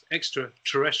advanced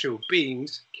extraterrestrial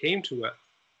beings, came to earth.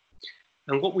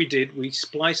 And what we did, we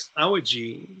spliced our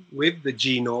gene with the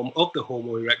genome of the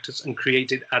Homo erectus and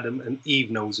created Adam and Eve,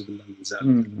 Na'uzubillah min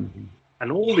zalik.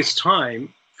 And all this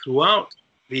time, throughout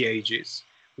the ages,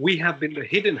 we have been the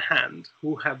hidden hand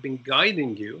who have been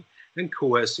guiding you and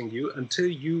coercing you until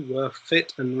you were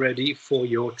fit and ready for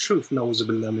your truth.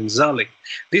 Nauzubillah min zalik.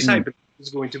 This, I believe, is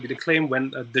going to be the claim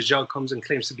when Dajjal comes and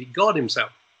claims to be God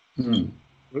himself.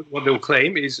 What they'll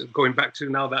claim is, going back to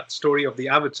now that story of the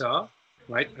avatar,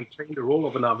 right, and playing the role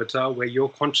of an avatar where your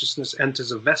consciousness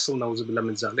enters a vessel, Nauzubillah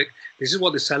min zalik. This is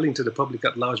what they're selling to the public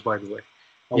at large, by the way.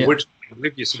 And we're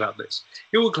oblivious about this.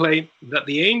 He will claim that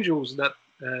the angels that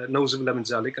Nauzubillah min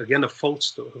zalik, again, a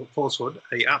falsehood,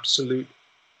 a absolute.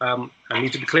 I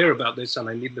need to be clear about this, and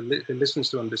I need the listeners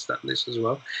to understand this as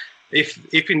well.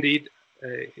 If indeed,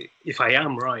 if I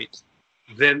am right,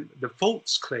 then the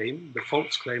false claim,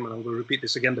 and I'm going to repeat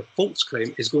this again, the false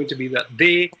claim is going to be that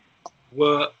they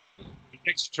were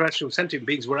extraterrestrial sentient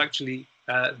beings were actually,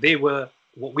 they were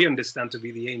what we understand to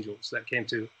be the angels that came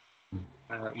to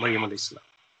Maryam alayhi salam.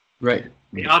 Right.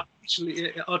 They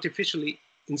artificially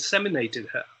inseminated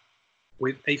her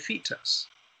with a fetus.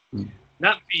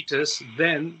 That fetus,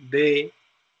 then they,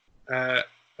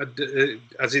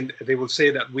 as in, they will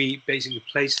say that we basically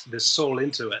placed the soul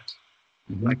into it,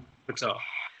 like avatar.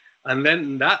 And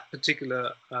then that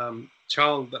particular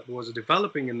child that was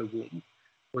developing in the womb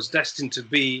was destined to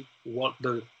be what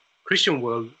the Christian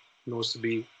world knows to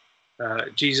be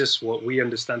Jesus, what we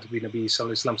understand to be Nabi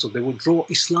Sallallahu Alaihi Wasallam. So they will draw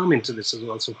Islam into this as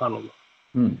well, subhanAllah.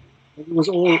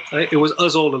 It was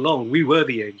us all along. We were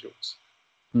the angels.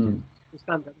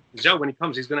 Understand that Dajjal, when he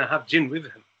comes, he's going to have jinn with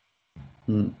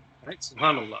him. Right?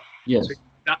 Subhanallah. Yes. So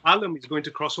that alam is going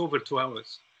to cross over to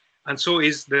ours. And so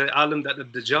is the alam that the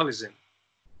Dajjal is in.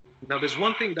 Now, there's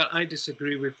one thing that I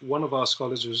disagree with one of our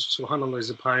scholars, who, subhanallah, is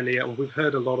a pioneer, and we've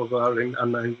heard a lot of our,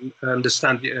 and I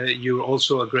understand you're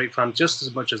also a great fan, just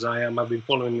as much as I am. I've been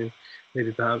following him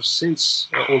maybe perhaps since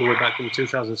all the way back in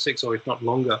 2006, or if not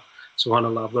longer.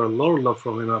 Subhanallah, I've got a lot of love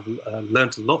from him. I've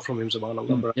learned a lot from him,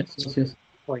 subhanallah. Yes.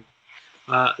 Point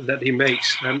that he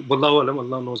makes, and Wallahu alam,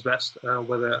 Allah knows best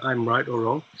whether I'm right or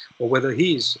wrong, or whether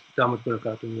he's Damat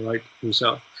Barakatuh right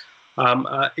himself,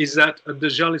 is that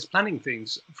Dajjal is planning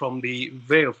things from the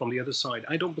veil, from the other side.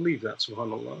 I don't believe that,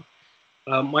 subhanallah.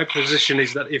 My position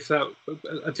is that if that,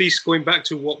 at least going back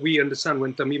to what we understand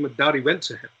when Tamim ad-Dari went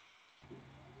to him,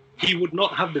 he would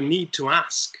not have the need to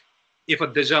ask if a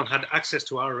Dajjal had access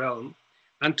to our realm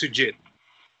and to jinn.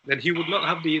 Then he would not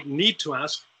have the need to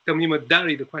ask Tamim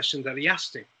ad-Dari the question that he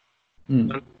asked him.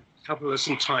 And helpless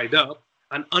and tied up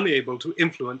and unable to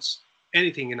influence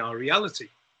anything in our reality.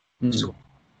 So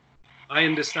I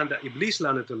understand that Iblis,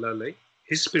 Lanatullah alayh,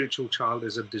 his spiritual child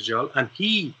is a Dajjal, and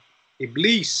he,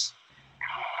 Iblis,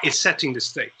 is setting the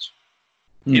stage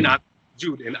in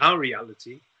our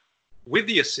reality, with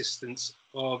the assistance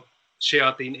of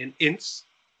shayateen in ins,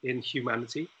 in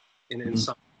humanity, in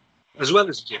insan, as well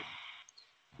as jinn.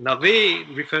 Now they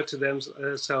refer to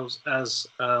themselves as,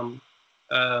 well,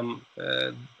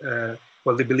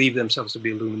 they believe themselves to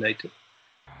be illuminated.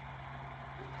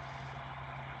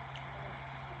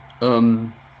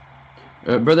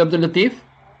 Brother Abdul Lateef?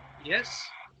 Yes.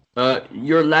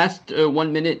 Your last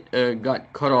 1 minute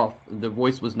got cut off. The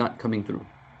voice was not coming through.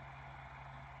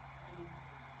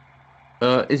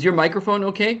 Is your microphone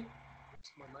okay?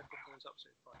 My microphone's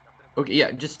absolutely fine. Okay,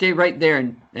 yeah, just stay right there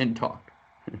and talk.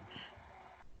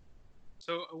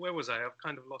 So where was I? I've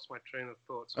kind of lost my train of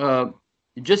thoughts.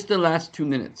 Just the last 2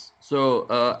 minutes. So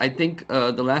I think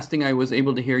the last thing I was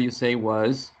able to hear you say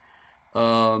was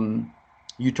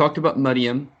you talked about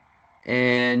Maryam,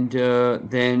 and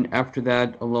then after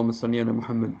that, Allahumma salli ala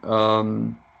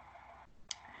Muhammad.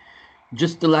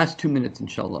 Just the last 2 minutes,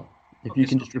 inshallah, if you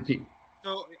can just repeat.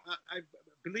 So I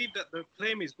believe that the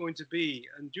claim is going to be,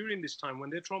 and during this time when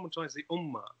they traumatize the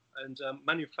Ummah and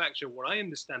manufacture what I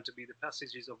understand to be the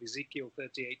passages of Ezekiel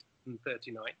 38 and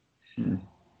 39,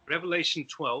 Revelation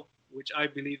 12, which I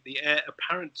believe the heir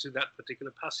apparent to that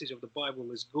particular passage of the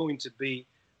Bible is going to be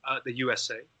the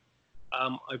USA.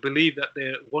 I believe that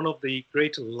they're one of the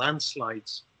greater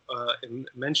landslides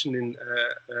mentioned in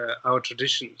our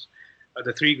traditions.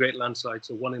 The three great landslides,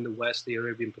 the one in the west, the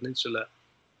Arabian Peninsula,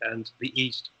 and the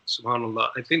east, subhanAllah.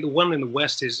 I think the one in the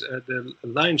west is, the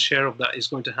lion's share of that is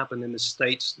going to happen in the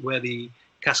States where the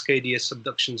Cascadia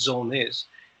subduction zone is.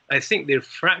 I think they're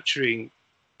fracturing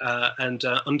and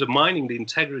undermining the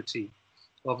integrity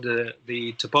of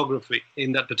the topography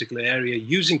in that particular area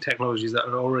using technologies that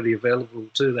are already available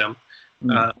to them.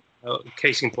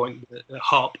 Case in point,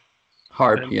 HARP.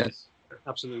 HARP, yes.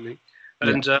 Absolutely. Yeah.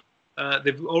 And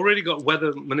they've already got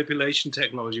weather manipulation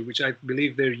technology, which I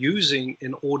believe they're using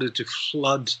in order to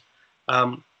flood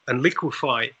and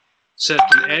liquefy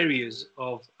certain areas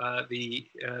of the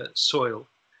soil,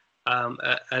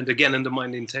 and again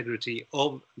undermine the integrity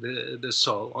of the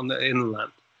soil on the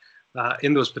inland.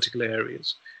 in those particular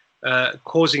areas,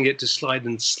 causing it to slide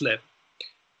and slip.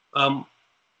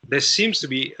 There seems to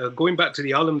be, going back to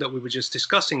the alam that we were just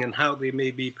discussing and how they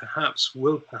may be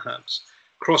will perhaps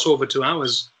cross over to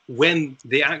ours when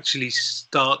they actually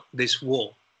start this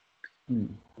war.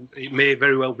 It may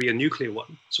very well be a nuclear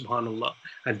one, subhanallah.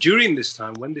 And during this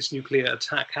time, when this nuclear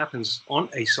attack happens on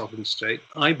a sovereign state,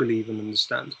 I believe and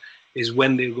understand, is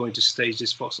when they're going to stage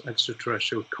this for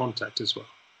extraterrestrial contact as well,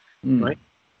 right?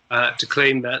 To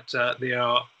claim that they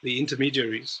are the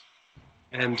intermediaries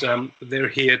and they're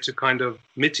here to kind of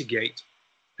mitigate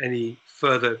any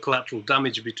further collateral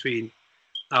damage between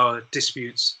our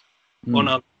disputes on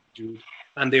our attitude,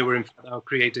 and they were in fact our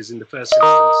creators in the first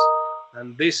instance.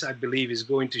 And this, I believe, is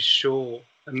going to show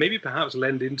and maybe perhaps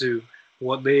lend into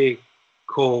what they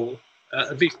call,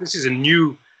 this is a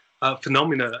new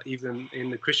phenomena even in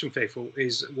the Christian faithful,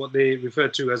 is what they refer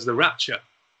to as the rapture.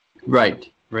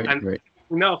 Right. And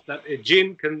enough that a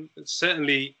jinn can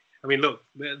certainly, I mean, look,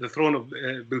 the throne of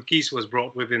Bilqis was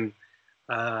brought within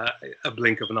a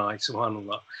blink of an eye,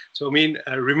 subhanAllah. So, I mean,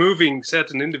 removing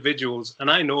certain individuals,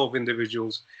 and I know of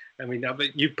individuals, I mean,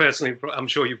 you personally, I'm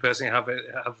sure you personally have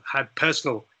had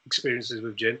personal experiences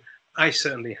with jinn. I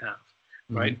certainly have,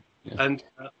 right? Yeah. And,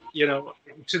 you know,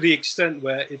 to the extent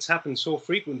where it's happened so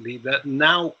frequently that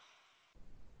now,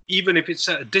 even if it's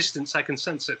at a distance, I can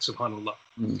sense it, subhanAllah.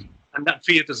 And that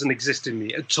fear doesn't exist in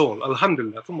me at all.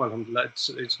 Alhamdulillah,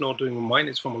 it's not doing with mine,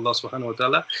 it's from Allah subhanahu wa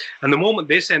ta'ala. And the moment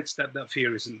they sense that, that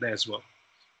fear isn't there as well.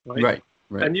 Right.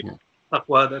 And you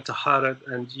taqwa, the taharat,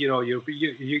 and you know, you're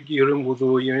in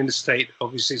wudu, you're in the state,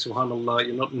 obviously, subhanAllah,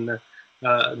 you're not in the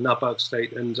napak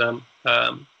state, and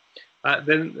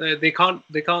then they can't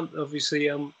obviously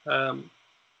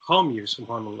harm you,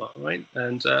 subhanAllah, right?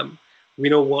 And we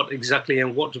know what exactly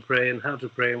and what to pray and how to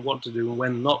pray and what to do and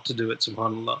when not to do it,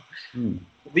 subhanAllah.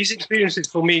 These experiences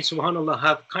for me, subhanAllah,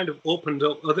 have kind of opened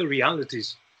up other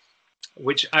realities,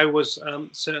 which I was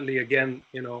certainly, again,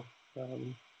 you know,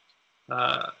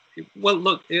 well,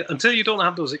 look, until you don't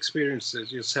have those experiences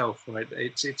yourself, right,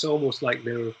 it's almost like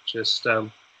they're just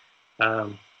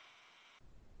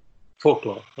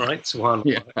folklore, right, subhanAllah.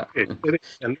 Yeah.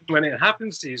 And when it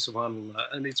happens to you,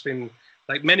 subhanAllah, and it's been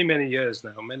like many years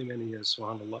now, many years,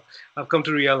 subhanAllah, I've come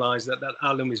to realize that that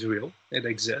alam is real, it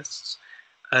exists,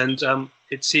 and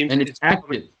it seems, and it's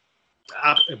active,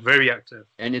 very active,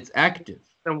 and it's active,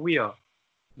 and we are,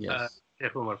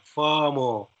 Sheikh Omar, far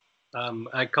more.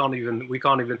 We can't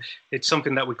even. It's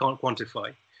something that we can't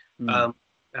quantify.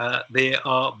 They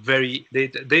are very.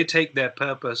 They take their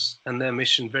purpose and their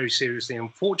mission very seriously.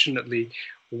 Unfortunately,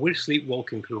 we're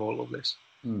sleepwalking through all of this.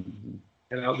 You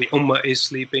know, the ummah is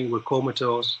sleeping. We're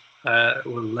comatose.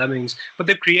 We're lemmings. But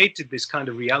they've created this kind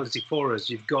of reality for us.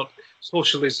 You've got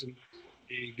socialism.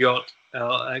 You've got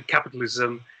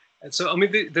capitalism. And so, I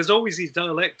mean, there's always these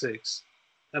dialectics.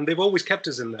 And they've always kept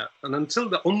us in that. And until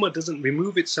the ummah doesn't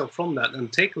remove itself from that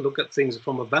and take a look at things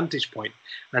from a vantage point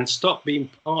and stop being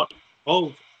part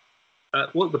of,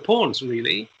 well, the pawns,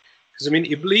 really. Because, I mean,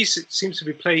 Iblis seems to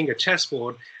be playing a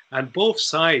chessboard, and both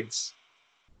sides,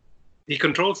 he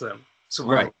controls them.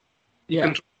 Right.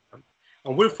 Yeah.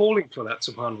 And we're falling for that,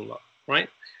 subhanAllah, right?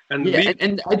 And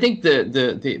and I think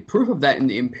the proof of that in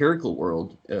the empirical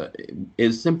world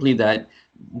is simply that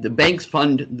the banks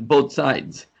fund both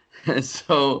sides.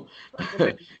 So,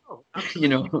 you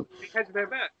know, they hedge their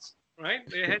bets, right?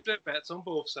 They hedge their bets on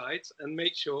both sides and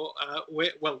make sure,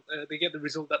 they get the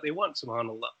result that they want,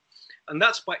 subhanAllah. And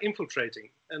that's by infiltrating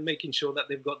and making sure that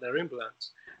they've got their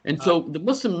implants. And so the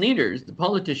Muslim leaders, the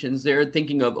politicians, they're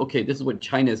thinking of, okay, this is what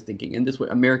China is thinking and this is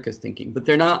what America is thinking, but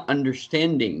they're not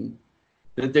understanding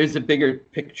that there's a bigger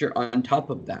picture on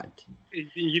top of that. You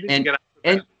need to get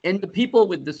and the people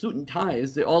with the suit and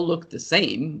ties, they all look the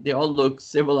same. They all look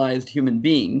civilized human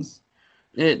beings.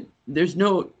 There's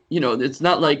no, you know, it's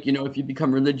not like, you know, if you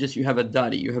become religious, you have a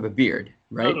dadi, you have a beard,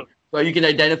 right? No. So you can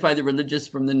identify the religious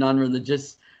from the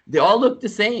non-religious. They all look the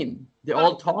same. They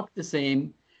all talk the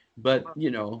same. But, you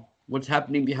know, what's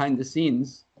happening behind the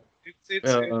scenes.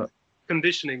 It's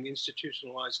conditioning,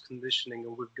 institutionalized conditioning,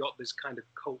 and we've got this kind of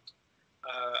cult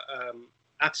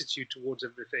attitude towards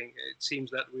everything. It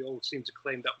seems that we all seem to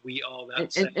claim that we are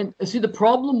that. And see, the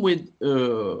problem with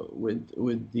the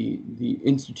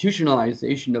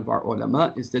institutionalization of our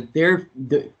ulama is that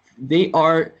they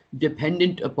are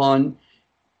dependent upon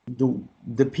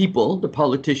the people, the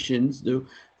politicians,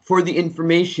 for the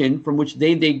information from which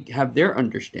they have their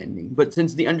understanding. But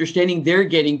since the understanding they're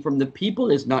getting from the people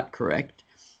is not correct,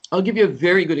 I'll give you a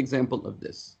very good example of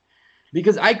this.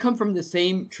 Because I come from the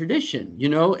same tradition, you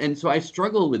know, and so I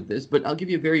struggle with this, but I'll give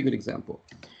you a very good example.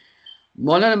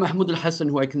 Maulana Mahmud al-Hassan,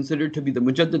 who I consider to be the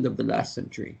Mujaddid of the last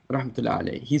century, rahmatullah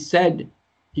alayh, he said,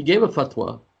 he gave a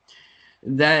fatwa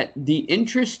that the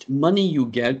interest money you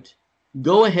get,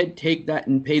 go ahead, take that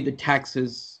and pay the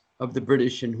taxes of the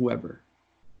British and whoever.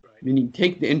 Right. Meaning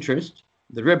take the interest,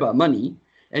 the riba money,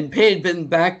 and pay it then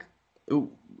back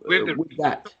with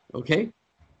that, okay?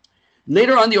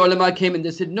 Later on, the ulama came and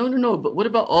they said, no, but what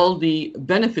about all the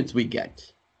benefits we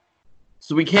get?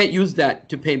 So we can't use that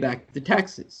to pay back the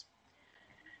taxes.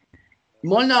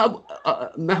 Maulana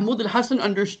Mahmud al-Hassan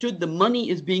understood the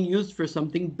money is being used for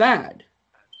something bad.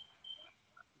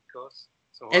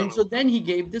 And so then he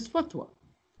gave this fatwa.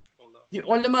 The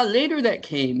ulama later that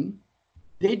came,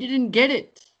 they didn't get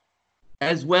it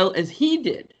as well as he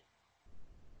did.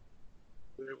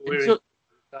 We're in a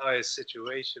dire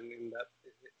situation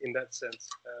in that sense.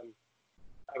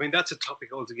 I mean, that's a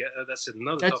topic altogether. That's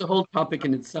a whole topic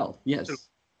in itself. Yes.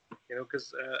 You know,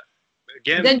 because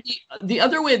again. Then the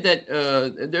other way that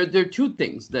there are two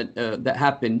things that that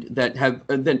happened that have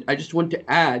that I just want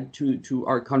to add to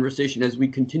our conversation as we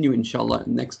continue, inshallah,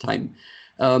 next time.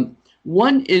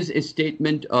 One is a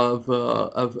statement of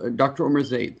Dr. Omar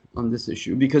Zaid on this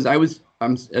issue, because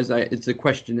it's a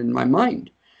question in my mind.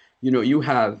 You know, you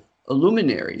have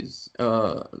luminaries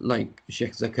like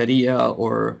Sheikh Zakaria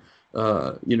or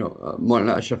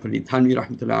Maulana Ashraf Ali Thanwi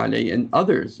rahmatullah alayhi and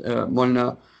others,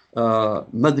 Maulana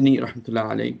Madni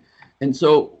rahmatullah alayhi. And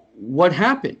so what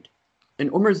happened? And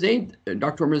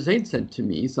Dr. Omar Zaid said to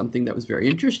me something that was very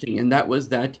interesting, and that was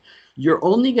that you're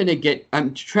only going to get,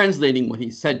 I'm translating what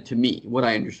he said to me, what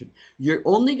I understood. You're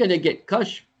only going to get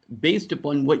kashf based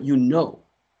upon what you know.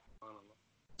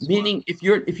 Meaning, if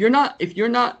you're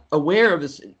not aware of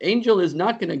this, an angel is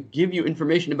not going to give you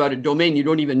information about a domain you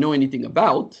don't even know anything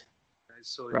about,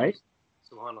 right?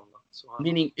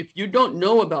 Meaning, if you don't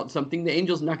know about something, the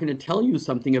angel's not going to tell you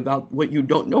something about what you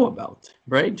don't know about,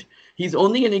 right? He's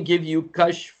only going to give you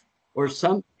kashf or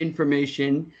some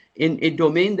information in a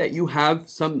domain that you have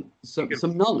some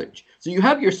knowledge. So you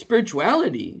have your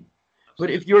spirituality,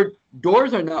 but if your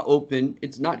doors are not open,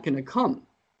 it's not going to come.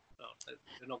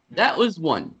 That was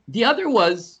one. The other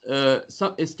was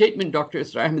a statement Dr.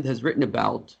 Isra Ahmed has written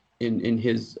about in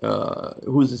his,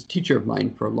 who's a teacher of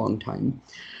mine for a long time,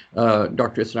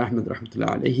 Dr. Isra Ahmed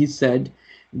rahmatullah alayhi. He said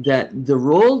that the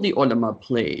role the ulama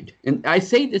played, and I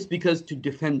say this because to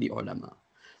defend the ulama,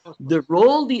 the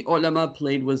role the ulama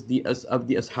played was of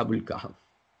the Ashabul Kahf.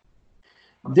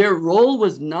 Their role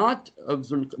was not of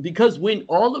because when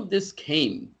all of this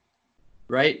came,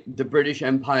 right, the British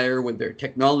Empire with their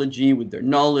technology, with their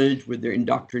knowledge, with their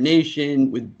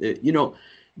indoctrination, with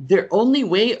their only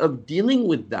way of dealing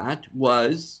with that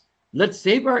was, let's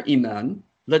save our iman,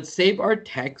 let's save our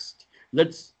text,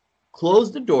 let's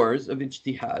close the doors of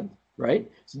ijtihad,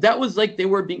 right? So that was like they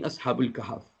were being Ashabul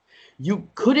Kahf.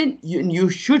 You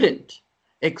shouldn't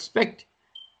expect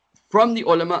from the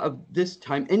ulama of this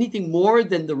time anything more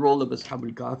than the role of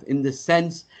Ashabul Kahf, in the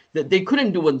sense that they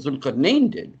couldn't do what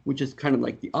Zulqarnain did, which is kind of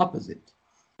like the opposite,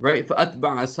 right? فَأَتْبَعَ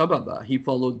سَبَبًا, he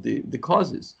followed the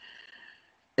causes.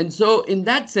 And so in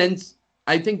that sense,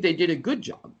 I think they did a good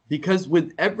job, because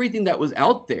with everything that was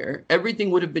out there,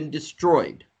 everything would have been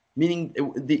destroyed, meaning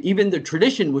even the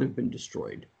tradition would have been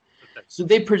destroyed. So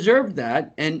they preserved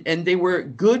that, and they were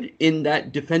good in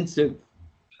that defensive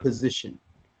position.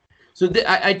 So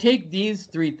I take these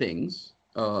three things,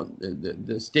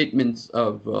 the statements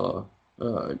of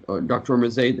Dr. Omar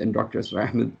Zaid and Dr. Isra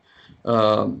Ahmed.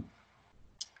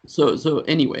 So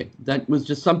anyway, that was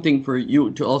just something for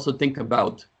you to also think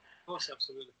about. Of course,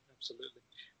 absolutely.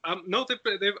 No,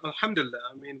 they've alhamdulillah.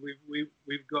 I mean,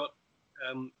 we've got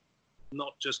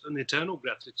not just an eternal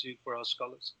gratitude for our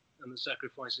scholars and the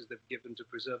sacrifices they've given to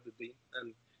preserve the deen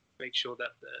and make sure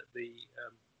that the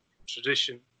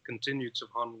tradition continued,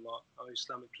 subhanAllah, our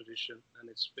Islamic tradition, and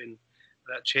it's been,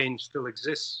 that change still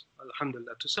exists,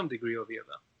 alhamdulillah, to some degree or the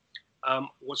other.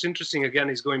 What's interesting again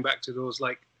is going back to those,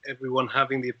 like everyone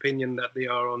having the opinion that they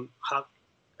are on haq,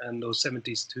 and those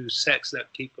 72 sects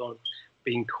that keep on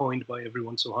being coined by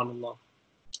everyone, subhanAllah.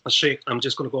 Sheikh, I'm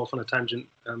just going to go off on a tangent,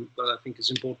 but I think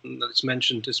it's important that it's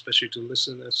mentioned, especially to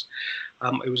listeners.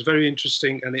 It was very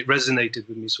interesting and it resonated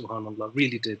with me, subhanAllah,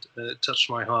 really did. It touched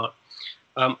my heart.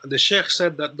 The Sheikh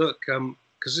said that, look,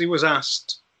 because he was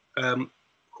asked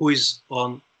who is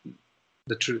on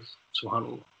the truth,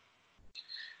 subhanAllah.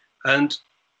 And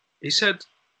he said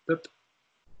that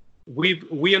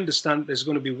we understand there's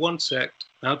going to be one sect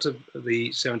out of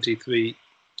the 73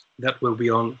 that will be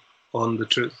on the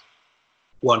truth.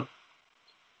 One.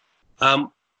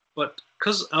 But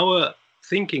because our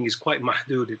thinking is quite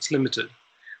mahdud, it's limited,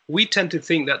 we tend to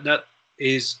think that that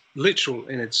is literal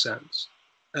in its sense.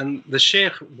 the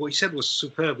Sheikh, what he said was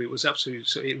superb. It was absolutely,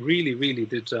 so it really, really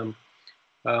did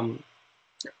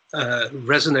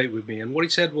resonate with me. And what he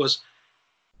said was,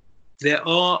 there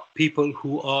are people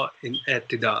who are in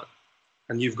i'tidal,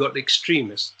 and you've got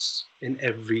extremists in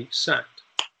every sect.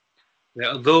 There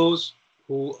are those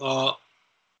who are,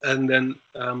 and then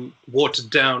watered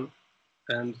down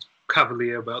and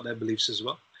cavalier about their beliefs as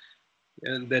well.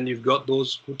 And then you've got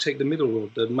those who take the middle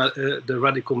road, the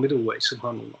radical middle way,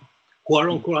 subhanAllah, who are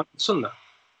on Quran and Sunnah,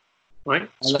 right?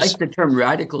 I like the term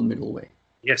radical middle way.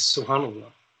 Yes,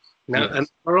 subhanAllah. Now, Yes.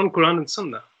 and are on Quran and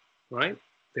Sunnah, right?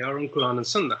 They are on Quran and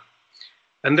Sunnah.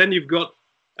 And then you've got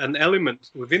an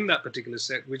element within that particular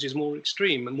sect which is more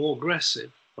extreme and more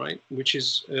aggressive, right? Which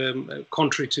is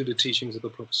contrary to the teachings of the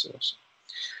Prophet.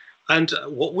 And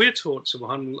what we're taught,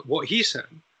 subhanAllah, what he said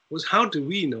was, how do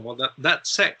we know that that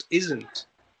sect isn't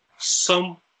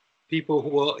some people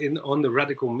who are on the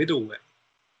radical middle way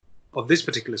of this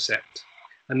particular sect,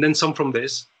 and then some from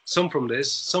this, some from this,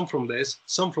 some from this,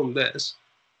 some from this,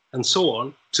 and so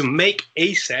on, to make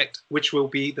a sect which will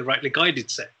be the rightly guided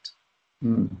sect.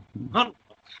 Mm-hmm.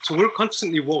 So we're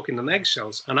constantly walking on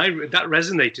eggshells, and that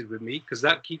resonated with me, because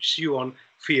that keeps you on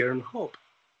fear and hope,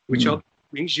 which are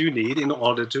things you need in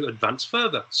order to advance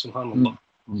further, subhanAllah.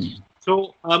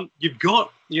 So you've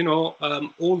got,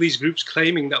 all these groups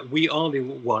claiming that we are the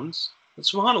ones, but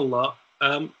subhanAllah,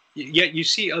 yet you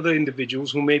see other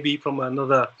individuals who may be from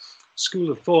another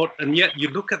school of thought, and yet you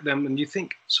look at them and you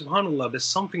think, subhanAllah, there's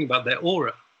something about their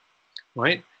aura,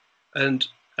 right? And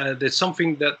there's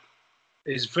something that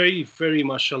is very, very,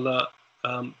 mashallah,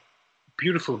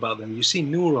 beautiful about them. You see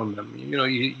nur on them.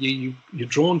 You're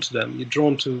drawn to them. You're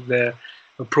drawn to their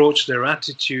approach, their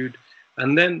attitude.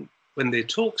 And then when they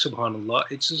talk,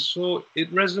 subhanAllah, it's as though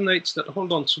it resonates that,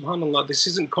 hold on, subhanAllah, this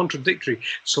isn't contradictory.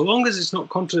 So long as it's not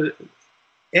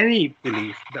any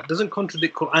belief that doesn't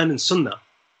contradict Quran and Sunnah,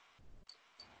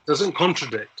 doesn't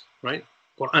contradict, right,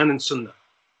 Quran and Sunnah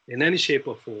in any shape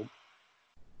or form,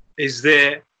 is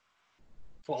there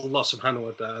for Allah subhanahu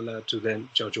wa ta'ala to then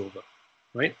judge over,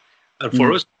 right? And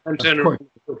for us to turn around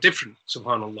different,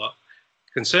 subhanAllah,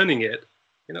 concerning it,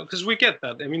 because we get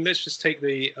that. I mean, let's just take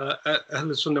the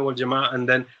Ahl Sunnah wal Jama'ah, and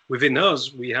then within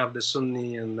us we have the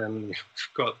Sunni, and then we've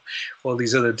got all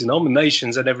these other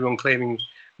denominations, and everyone claiming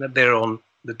that they're on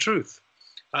the truth.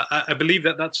 I believe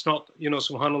that that's not,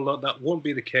 subhanAllah, that won't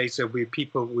be the case. There'll be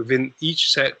people within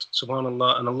each sect,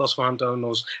 subhanAllah, and Allah subhanahu wa ta'ala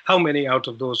knows how many out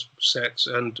of those sects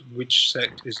and which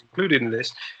sect is included in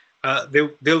this.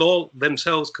 They'll all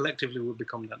themselves collectively will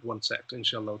become that one sect,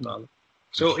 inshallah ta'ala.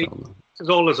 So it's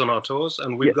always on our toes,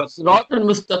 and we've got... Sirat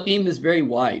al-Mustaqim is very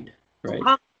wide,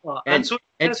 right? And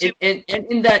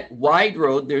in that wide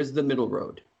road, there's the middle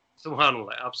road.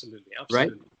 Subhanallah, absolutely.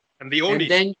 Right? And the only...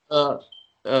 And then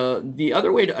the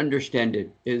other way to understand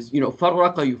it is,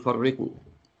 farraqa yufarriqu.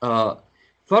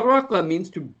 Farraqa means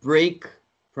to break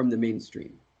from the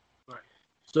mainstream. Right.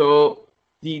 So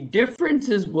the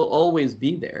differences will always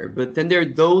be there, but then there are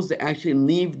those that actually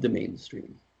leave the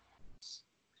mainstream.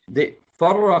 The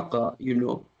farraqa,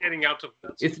 getting out of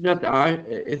that. it's not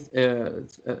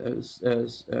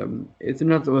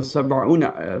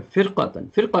sab'una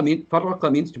firqatan.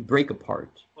 Farraqa means to break apart.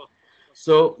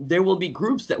 So there will be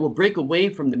groups that will break away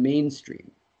from the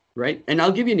mainstream, right? And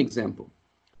I'll give you an example.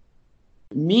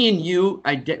 Me and you,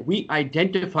 we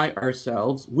identify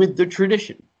ourselves with the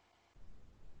tradition.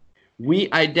 We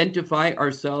identify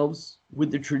ourselves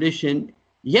with the tradition,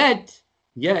 yet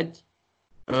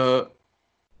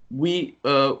we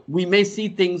may see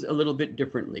things a little bit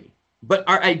differently. But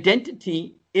our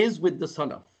identity is with the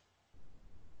Salaf.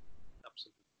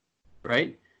 Absolutely.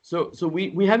 Right? So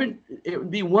we haven't, it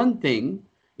would be one thing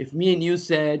if me and you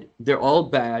said they're all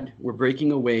bad, we're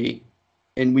breaking away,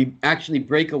 and we actually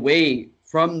break away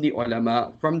from the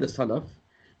ulama, from the Salaf.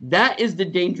 That is the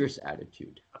dangerous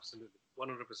attitude. Absolutely,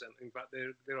 100%. In fact,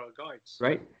 there are guides.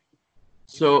 Right?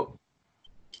 So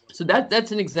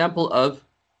that's an example of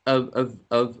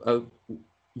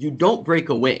you don't break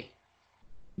away.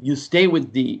 You stay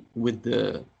with the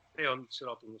Stay on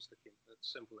Sirat al-Mustaqim.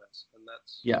 That's simple as, and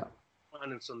that's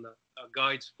Quran and Sunnah.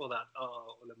 Guides for that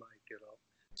are ulama kiram,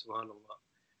 subhanallah.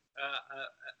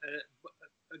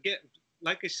 Again,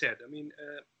 like I said, I mean,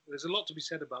 there's a lot to be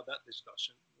said about that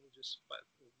discussion.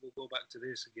 We'll go back to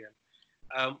this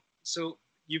again. So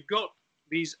you've got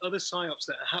these other psyops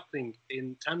that are happening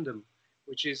in tandem,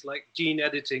 which is like gene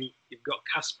editing. You've got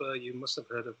Casper, you must have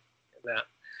heard of that.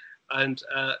 And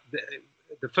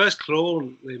the first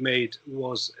clone they made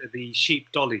was the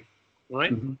sheep dolly,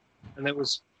 right? Mm-hmm. And there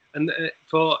was,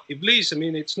 for Iblis, I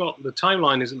mean, it's not, the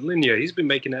timeline isn't linear. He's been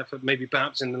making effort, maybe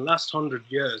perhaps in the last 100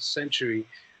 years, century,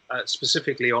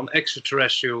 specifically on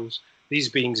extraterrestrials, these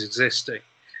beings existing,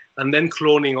 and then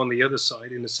cloning on the other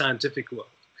side in the scientific world.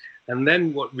 And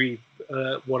then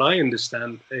what I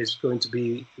understand is going to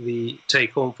be the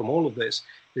take home from all of this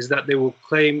is that they will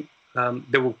claim,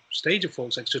 they will stage a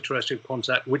false extraterrestrial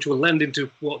contact, which will lend into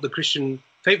what the Christian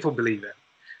faithful believe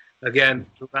in. Again,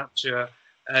 the rapture,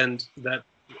 and that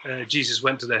Jesus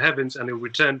went to the heavens and he'll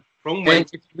return from when.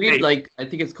 If you read, like, I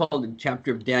think it's called the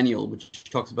chapter of Daniel, which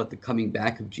talks about the coming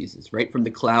back of Jesus, right? From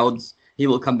the clouds, he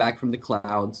will come back from the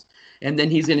clouds. And then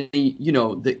he's going to, you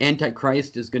know, the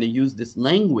Antichrist is going to use this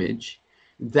language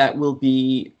that will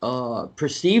be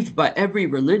perceived by every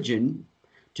religion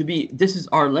to be, this is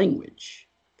our language,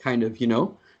 kind of, you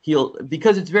know.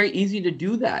 Because it's very easy to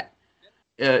do that.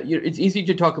 It's easy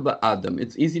to talk about Adam.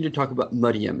 It's easy to talk about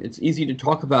Maryam. It's easy to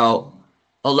talk about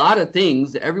a lot of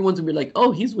things that everyone's gonna be like,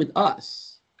 oh, he's with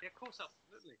us. Yeah, of course,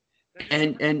 absolutely.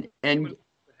 And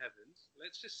The heavens.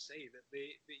 Let's just say that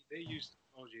they use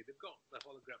technology. They've got the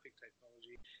holographic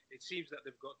technology. It seems that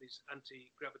they've got these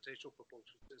anti-gravitational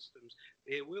propulsion systems.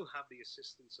 They will have the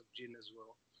assistance of jinn as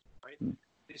well, right?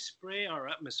 They spray our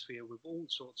atmosphere with all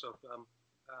sorts of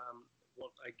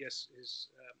what I guess is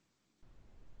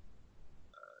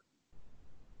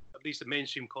at least the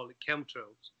mainstream call it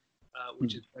chemtrails,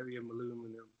 which is barium,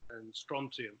 aluminum, and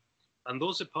strontium. And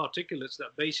those are particulates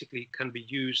that basically can be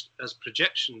used as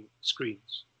projection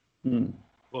screens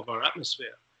of our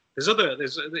atmosphere. There's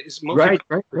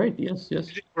right, yes.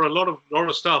 For a lot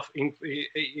of stuff,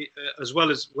 as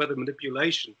well as weather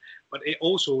manipulation, but it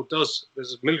also does.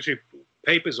 There's military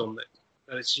papers on it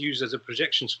that it's used as a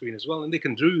projection screen as well, and they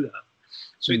can do that.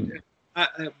 So,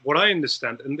 what I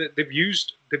understand, and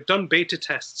they've done beta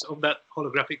tests of that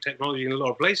holographic technology in a lot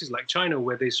of places, like China,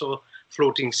 where they saw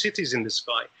floating cities in the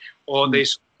sky, or they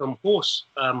saw some horse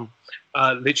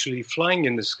literally flying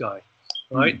in the sky,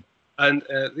 right? And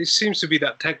this seems to be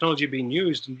that technology being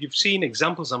used. And you've seen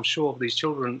examples, I'm sure, of these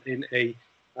children in a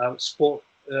sport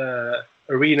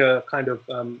arena kind of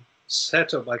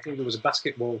setup. I think it was a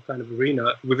basketball kind of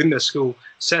arena within their school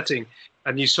setting.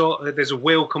 And you saw there's a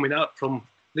whale coming out from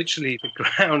literally the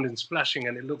ground and splashing,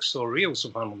 and it looks so real,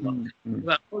 subhanAllah.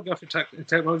 That holographic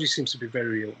technology seems to be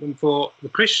very real. And for the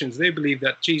Christians, they believe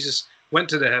that Jesus went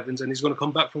to the heavens and he's going to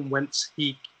come back from whence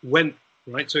he went,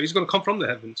 right? So he's going to come from the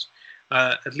heavens.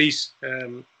 At least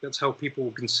that's how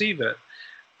people conceive it.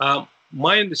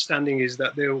 My understanding is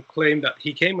that they will claim that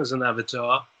he came as an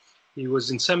avatar. He was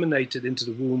inseminated into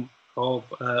the womb of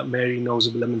Mary,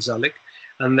 Nauzubillah min Zalik,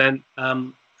 and then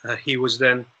he was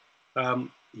then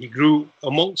he grew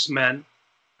amongst men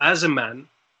as a man,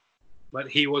 but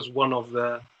he was one of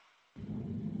the.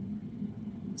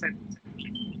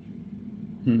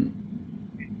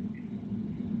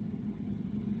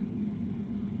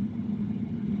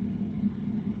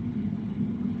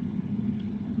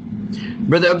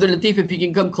 Brother Abdul Lateef, if you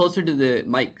can come closer to the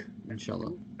mic,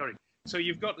 inshallah. Sorry. So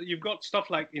you've got stuff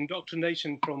like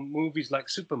indoctrination from movies like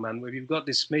Superman, where you've got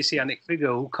this messianic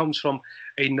figure who comes from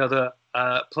another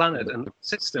planet and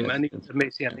system, and he's a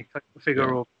messianic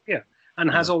figure over here, and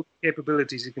has all the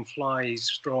capabilities. He can fly. He's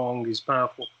strong. He's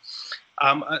powerful.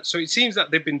 So it seems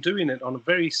that they've been doing it on a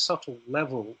very subtle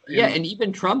level. Yeah, and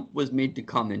even Trump was made to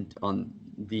comment on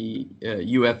the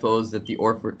UFOs that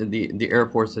the Air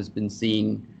Force has been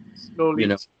seeing. Slowly,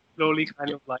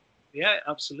 kind of like, yeah,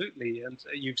 absolutely. And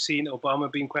you've seen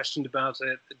Obama being questioned about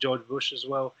it, George Bush as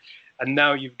well, and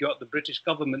now you've got the British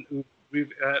government who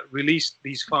released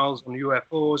these files on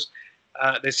UFOs.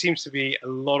 There seems to be a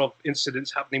lot of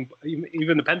incidents happening,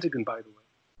 even the Pentagon, by the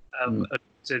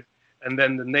way, and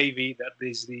then the Navy, that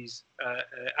there's these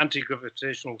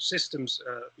anti-gravitational systems,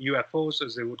 UFOs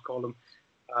as they would call them,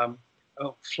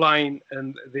 flying,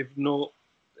 and they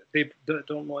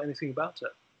don't know anything about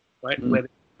it. Right, where they're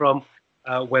from,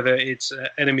 whether it's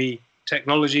enemy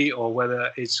technology or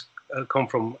whether it's come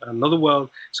from another world.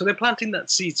 So they're planting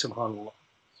that seed, subhanAllah.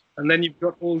 And then you've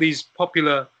got all these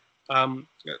popular,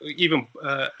 even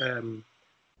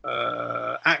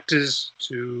actors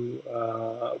to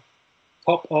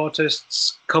pop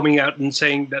artists coming out and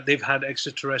saying that they've had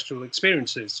extraterrestrial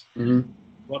experiences,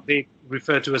 what they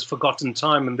refer to as forgotten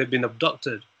time, and they've been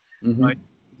abducted. Right,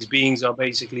 these beings are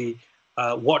basically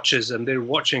watchers, and they're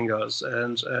watching us,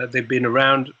 and they've been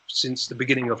around since the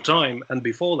beginning of time and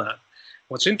before that.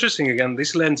 What's interesting, again,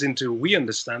 this lends into, we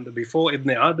understand that before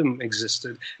Ibn Adam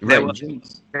existed, there were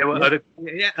other,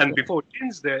 and before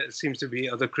jinns, there seems to be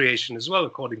other creation as well,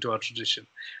 according to our tradition,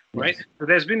 right? So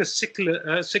there's been a secular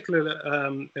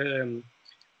and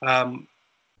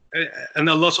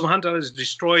Allah subhanahu wa ta'ala has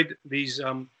destroyed these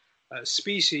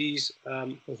species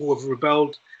who have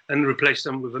rebelled and replaced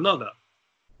them with another.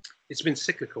 It's been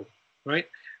cyclical, right?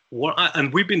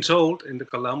 And we've been told in the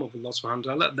Kalam of Allah subhanahu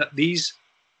wa ta'ala that these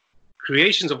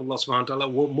creations of Allah subhanahu wa ta'ala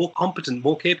were more competent,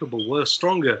 more capable, were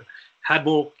stronger, had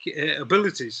more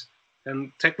abilities,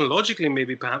 and technologically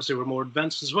maybe perhaps they were more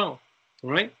advanced as well,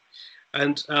 right?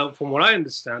 And from what I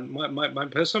understand, my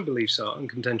personal beliefs are and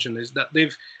contention is that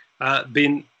they've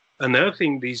been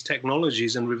unearthing these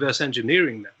technologies and reverse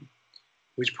engineering them,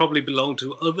 which probably belong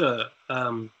to other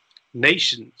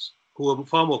nations who are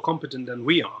far more competent than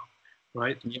we are,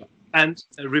 right? Yeah. And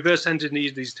reverse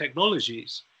engineer these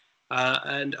technologies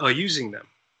and are using them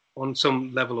on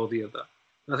some level or the other.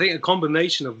 I think a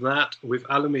combination of that with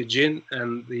Alamir Jinn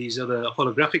and these other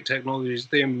holographic technologies,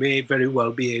 they may very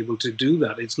well be able to do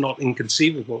that. It's not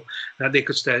inconceivable that they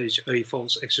could stage a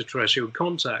false extraterrestrial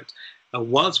contact.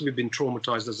 Whilst we've been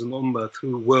traumatized as an ummah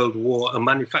through world war, a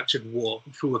manufactured war,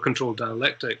 through a controlled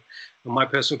dialectic. And my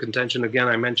personal contention, again,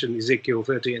 I mentioned Ezekiel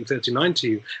 38 and 39 to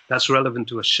you, that's relevant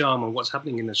to Asham and what's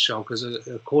happening in Asham, because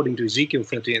according to Ezekiel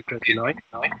 38 and 39,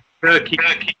 Turkey,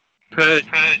 Persia,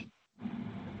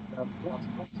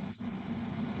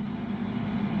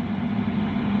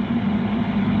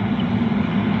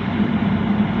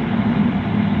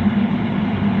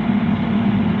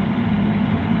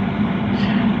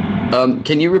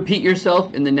 can you repeat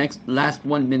yourself in the last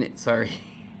 1 minute? Sorry.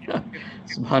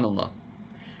 Subhanallah.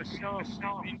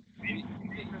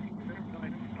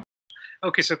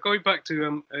 Okay, so going back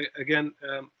to again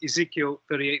Ezekiel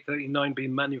 38, 39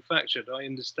 being manufactured, I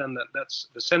understand that that's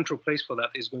the central place for that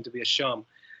is going to be Asham,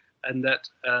 and that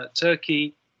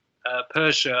Turkey,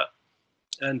 Persia,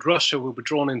 and Russia will be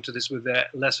drawn into this with their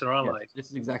lesser allies. Yes, this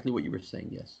is exactly what you were saying.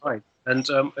 Yes. Right, and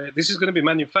this is going to be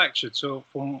manufactured. So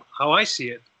from how I see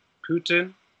it,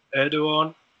 Putin,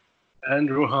 Erdogan, and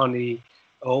Rouhani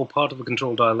are all part of a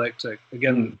controlled dialectic.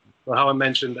 Again, how I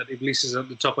mentioned that Iblis is at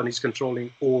the top and he's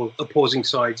controlling all opposing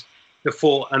sides, the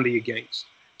for and the against.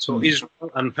 So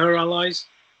Israel and her allies,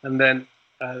 and then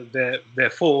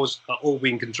their foes are all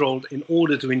being controlled in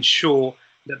order to ensure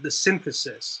that the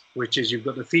synthesis, which is you've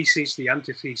got the thesis, the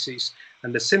antithesis,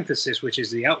 and the synthesis, which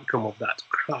is the outcome of that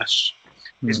crash,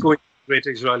 is going to be the Great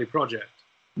Israeli Project.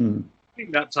 I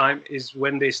think that time is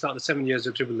when they start the 7 years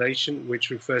of tribulation, which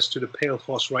refers to the pale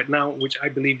horse right now, which I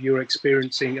believe you're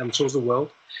experiencing, and so is the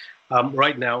world,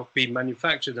 right now being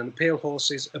manufactured. And the pale horse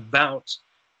is about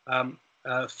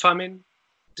famine,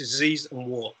 disease, and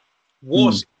war.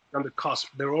 War's on the cusp.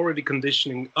 They're already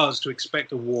conditioning us to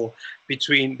expect a war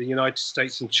between the United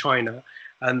States and China,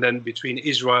 and then between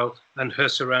Israel and her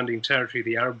surrounding territory,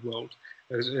 the Arab world,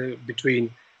 between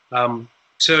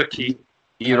Turkey,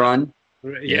 Iran.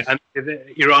 Yeah, and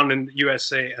Iran and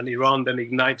USA, and Iran then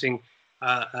igniting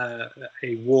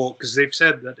a war, because they've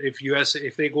said that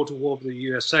if they go to war with the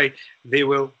USA, they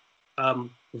will,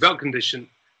 without condition,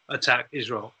 attack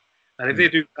Israel. And if they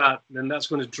do that, then that's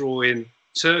going to draw in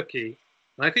Turkey.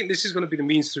 And I think this is going to be the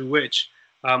means through which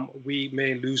we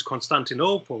may lose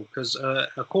Constantinople, because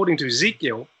according to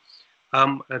Ezekiel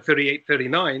 38,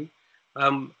 39,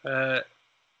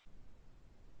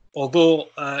 although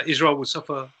Israel will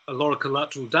suffer a lot of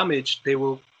collateral damage, they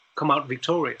will come out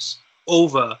victorious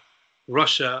over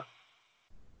Russia,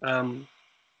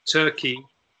 Turkey,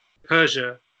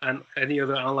 Persia, and any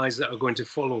other allies that are going to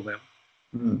follow them.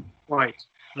 Right.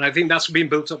 And I think that's being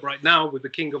built up right now with the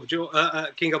King Abdul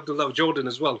of Jordan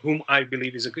as well, whom I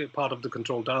believe is a good part of the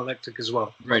controlled dialectic as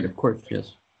well. Right, of course,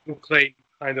 yes. Who claim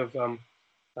kind of,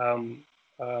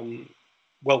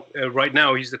 right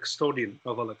now he's the custodian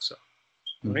of Al-Aqsa.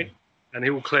 Right, and he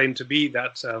will claim to be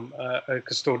that a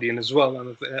custodian as well.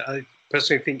 And I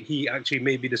personally think he actually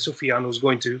may be the Sufyan who's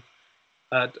going to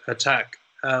attack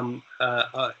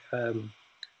our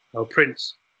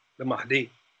prince, the Mahdi.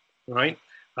 Right,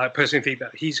 I personally think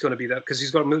that he's going to be that because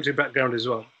he's got a military background as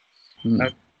well.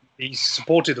 He's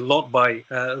supported a lot by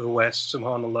the West.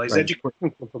 Subhanallah, his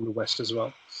education comes from the West as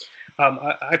well.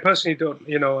 I personally don't,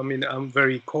 I'm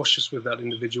very cautious with that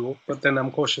individual, but then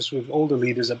I'm cautious with all the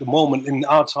leaders at the moment in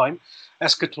our time.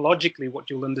 Eschatologically, what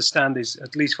you'll understand is,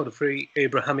 at least for the three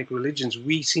Abrahamic religions,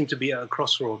 we seem to be at a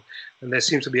crossroad, and there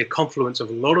seems to be a confluence of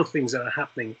a lot of things that are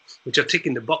happening, which are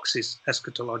ticking the boxes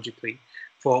eschatologically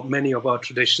for many of our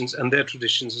traditions and their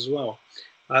traditions as well.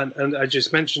 And I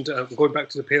just mentioned, going back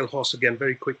to the pale horse again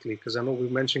very quickly, because I know we've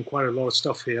mentioned quite a lot of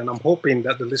stuff here, and I'm hoping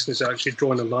that the listeners are actually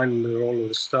drawing a line under all of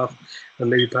this stuff, and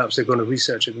maybe perhaps they're going to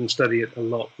research it and study it a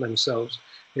lot themselves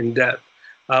in depth.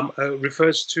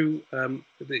 Refers to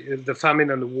the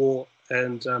famine and the war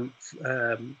and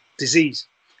disease.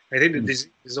 I think the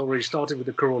disease has already started with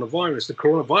the coronavirus. The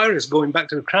coronavirus, going back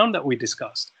to the crown that we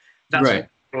discussed, that's what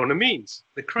corona means,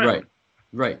 the crown.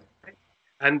 Right.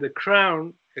 And the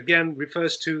crown again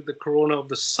refers to the corona of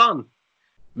the sun,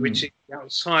 which is the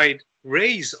outside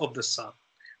rays of the sun,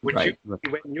 which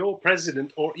when your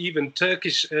president or even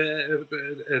Turkish,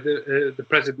 the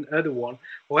President Erdogan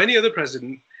or any other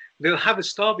president, they'll have a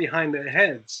star behind their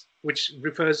heads, which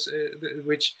refers,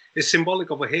 which is symbolic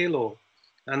of a halo,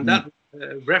 and that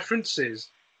references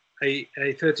a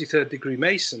 33rd degree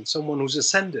Mason, someone who's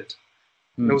ascended,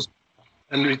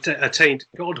 and attained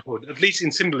godhood. At least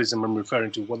in symbolism, I'm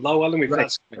referring to. Wallahu alam, if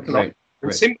that's right.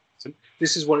 In symbolism,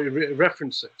 this is what it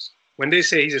references. When they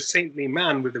say he's a saintly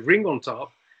man with a ring on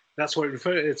top, that's what it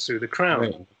refers to, the crown.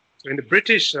 Right. So in the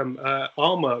British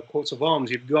armor, coats of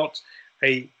arms, you've got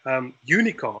a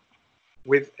unicorn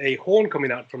with a horn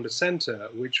coming out from the center,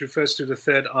 which refers to the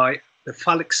third eye, the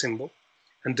phallic symbol,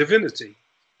 and divinity.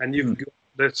 And you've got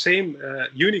the same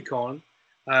unicorn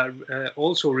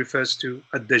also refers to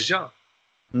a Dajjal,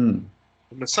 the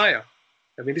Messiah.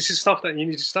 I mean, this is stuff that you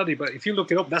need to study, but if you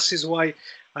look it up, this is why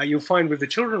you'll find with the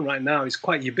children right now, it's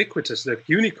quite ubiquitous, the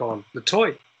unicorn, the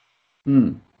toy.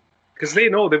 Because they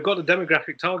know they've got the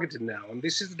demographic targeted now, and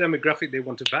this is the demographic they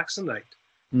want to vaccinate.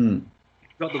 You've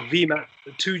got the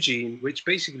VMAT2 gene, which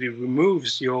basically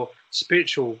removes your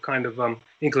spiritual kind of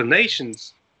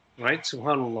inclinations, right?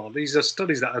 SubhanAllah. These are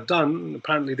studies that are done.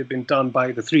 Apparently, they've been done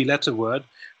by the three-letter word.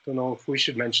 Don't know if we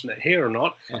should mention it here or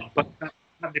not, but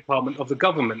that department of the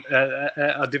government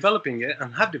are developing it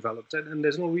and have developed it, and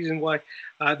there's no reason why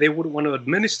they wouldn't want to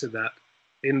administer that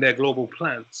in their global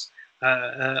plans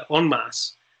en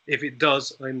masse, if it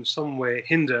does in some way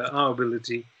hinder our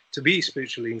ability to be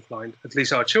spiritually inclined, at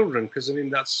least our children, because I mean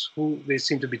that's who they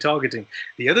seem to be targeting.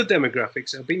 The other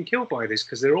demographics are being killed by this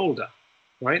because they're older,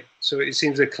 right? So it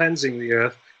seems they're cleansing the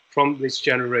earth from this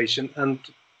generation and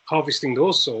harvesting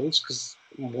those souls, because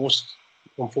most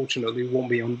unfortunately won't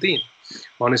be on Deen,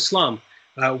 on Islam,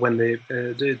 when they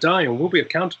die, and will be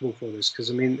accountable for this, because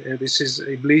I mean this is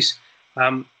Iblis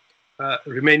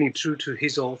remaining true to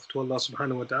his oath to Allah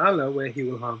subhanahu wa ta'ala, where he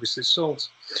will harvest his souls.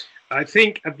 I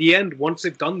think at the end, once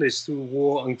they've done this through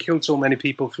war and killed so many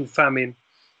people through famine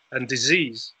and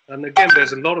disease, and again,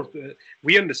 there's a lot of,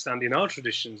 we understand in our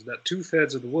traditions that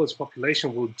 2/3 of the world's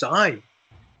population will die,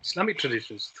 Islamic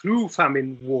traditions, through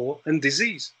famine, war, and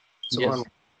disease. So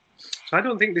I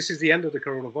don't think this is the end of the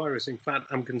coronavirus. In fact,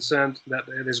 I'm concerned that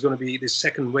there's going to be this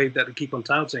second wave that they keep on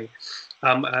touting,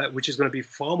 which is going to be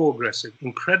far more aggressive,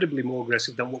 incredibly more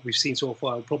aggressive than what we've seen so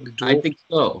far. Probably I think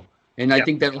so. And I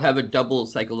think that'll have a double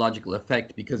psychological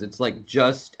effect, because it's like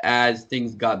just as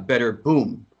things got better,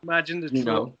 boom. Imagine the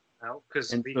trouble now,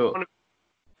 because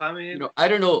I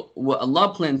don't know what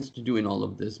Allah plans to do in all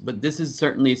of this, but this is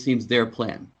certainly seems their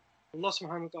plan. Allah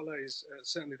subhanahu wa ta'ala is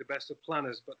certainly the best of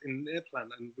planners, but in their plan,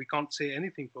 and we can't say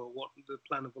anything for what the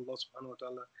plan of Allah subhanahu wa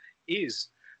ta'ala is.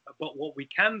 But what we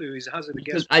can do is hazard against.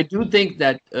 Because I do think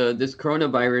that this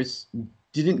coronavirus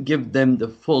didn't give them the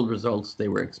full results they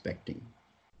were expecting.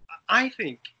 I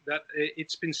think that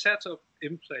it's been set up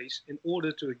in place in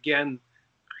order to, again,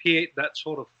 create that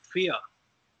sort of fear,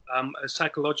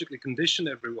 psychologically condition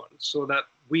everyone, so that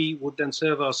we would then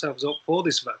serve ourselves up for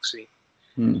this vaccine.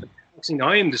 The vaccine,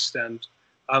 I understand,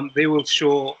 they will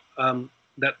show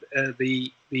that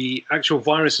the actual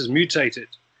virus has mutated.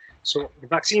 So the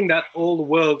vaccine that all the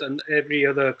world and every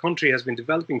other country has been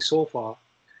developing so far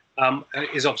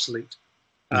is obsolete.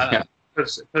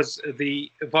 Because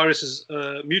the virus is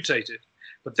mutated.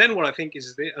 But then what I think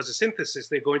is, as a synthesis,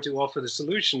 they're going to offer the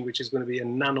solution, which is going to be a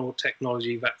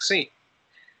nanotechnology vaccine.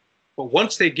 But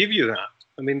once they give you that,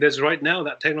 I mean, there's right now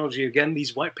that technology, again,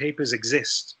 these white papers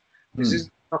exist. This is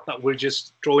not that we're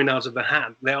just throwing out of the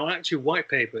hat. There are actually white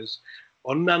papers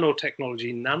on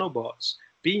nanotechnology, nanobots,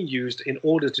 being used in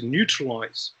order to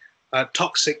neutralize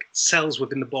toxic cells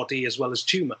within the body as well as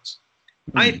tumors.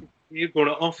 I think you're going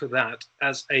to offer that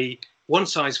as a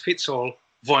one-size-fits-all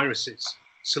viruses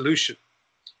solution.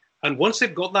 And once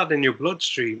they've got that in your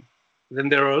bloodstream, then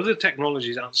there are other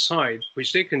technologies outside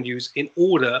which they can use in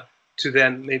order to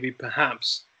then maybe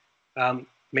perhaps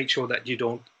make sure that you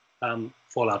don't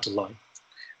fall out of line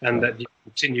and that you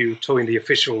continue towing the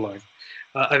official line.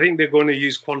 I think they're going to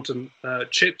use quantum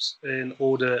chips in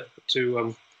order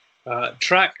to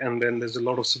track, and then there's a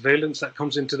lot of surveillance that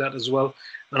comes into that as well.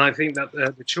 And I think that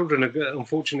the children are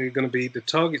unfortunately going to be the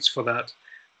targets for that.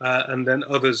 And then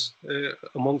others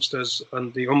amongst us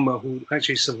and the Ummah who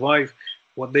actually survive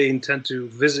what they intend to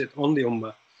visit on the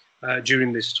Ummah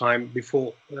during this time,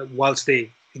 before, whilst they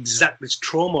exact this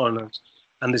trauma on us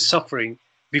and the suffering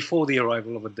before the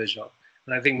arrival of a Dajjal.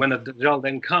 And I think when a Dajjal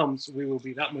then comes, we will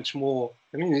be that much more.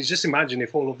 I mean, just imagine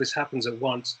if all of this happens at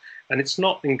once, and it's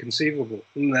not inconceivable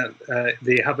that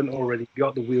they haven't already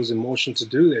got the wheels in motion to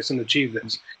do this and achieve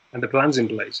this, and the plans in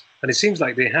place. And it seems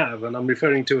like they have, and I'm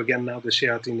referring to again now the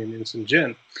Shayateen in Ins and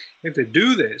Jinn. If they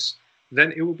do this,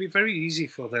 then it will be very easy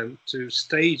for them to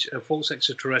stage a false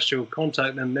extraterrestrial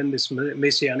contact, and then this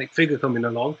messianic figure coming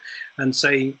along and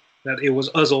saying that it was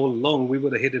us all along, we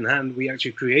were the hidden hand, we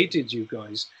actually created you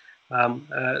guys.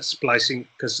 Splicing,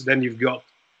 because then you've got,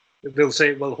 they'll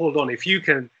say, well, hold on, if you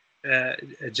can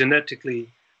genetically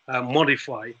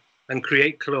modify and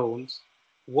create clones,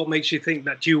 what makes you think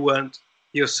that you weren't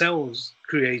yourselves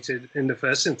created in the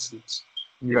first instance?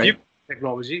 Right. If you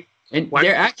technology. And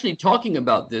they're actually talking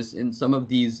about this in some of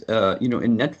these, you know,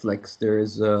 in Netflix. There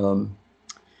is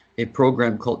a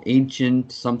program called Ancient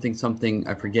something something,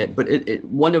 I forget. But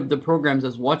one of the programs I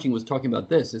was watching was talking about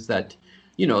this, is that,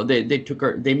 you know,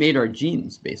 they made our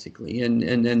genes basically,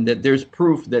 and that there's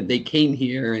proof that they came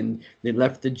here and they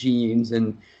left the genes,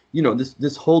 and you know,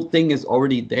 this whole thing is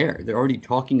already there. They're already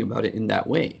talking about it in that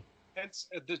way. Hence,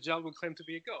 Dajjal will claim to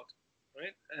be a god,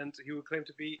 right? And he will claim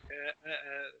to be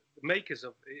the makers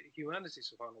of humanity,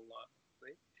 subhanAllah.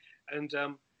 Right?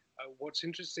 And what's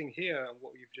interesting here, and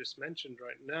what you've just mentioned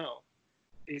right now,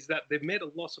 is that they've made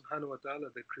Allah subhanahu wa ta'ala,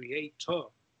 the creator,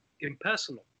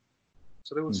 impersonal.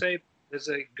 So they will say, there's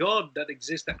a God that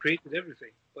exists that created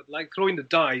everything, but like throwing the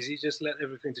dice, he just let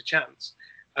everything to chance.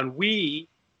 And we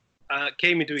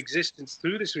came into existence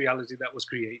through this reality that was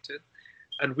created,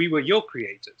 and we were your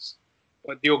creators.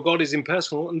 But your God is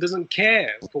impersonal and doesn't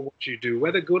care for what you do,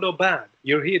 whether good or bad.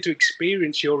 You're here to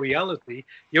experience your reality,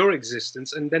 your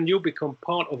existence, and then you'll become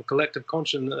part of a collective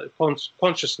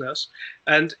consciousness,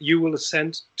 and you will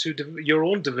ascend to your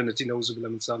own divinity,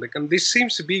 and this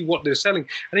seems to be what they're selling.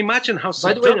 And imagine how...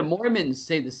 By the way, the Mormons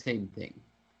say the same thing.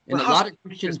 And well, a lot of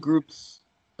Christian groups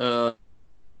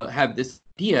have this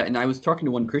idea, and I was talking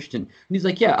to one Christian, and he's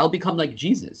like, yeah, I'll become like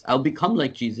Jesus. I'll become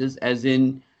like Jesus, as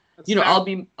in... You know,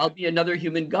 I'll be another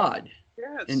human God.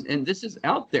 Yes. And this is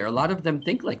out there. A lot of them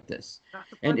think like this.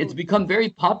 And it's become very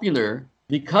popular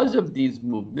because of these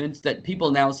movements, that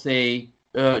people now say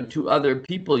to other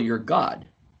people, you're God,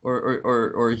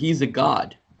 or he's a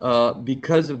God,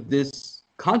 because of this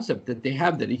concept that they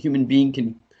have, that a human being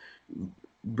can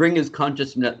bring his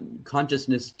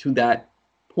consciousness to that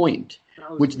point,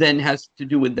 which then has to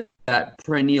do with that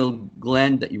pineal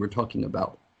gland that you were talking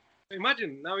about.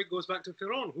 Imagine, now it goes back to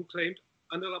Pharaoh, who claimed,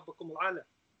 Ana Rabbukum al-Ala,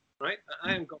 right?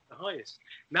 I am God the highest.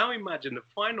 Now imagine the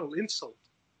final insult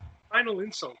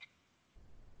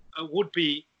would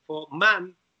be for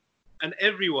man and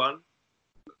everyone,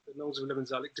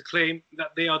 to claim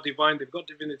that they are divine, they've got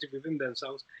divinity within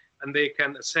themselves, and they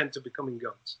can ascend to becoming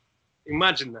gods.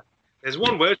 Imagine that. There's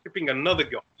one worshipping another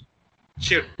God.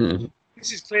 Shirk.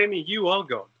 This is claiming you are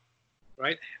God,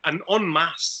 right? And en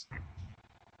masse.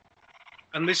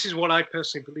 And this is what I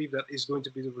personally believe that is going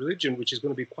to be the religion, which is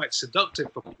going to be quite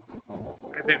seductive for people.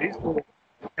 And there is no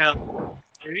hell,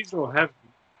 there is no heaven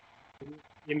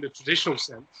in the traditional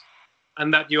sense,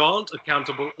 and that you aren't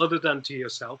accountable other than to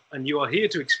yourself, and you are here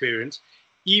to experience.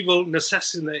 Evil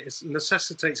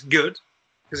necessitates good,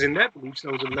 because in their beliefs,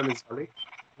 those of Lemon Zalik,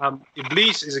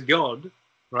 Iblis is a god,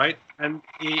 right? And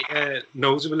he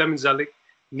knows of Lemon Zalik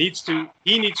needs to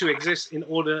exist in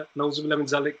order, knows of Lemon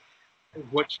Zalik,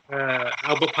 which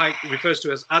Albert Pike refers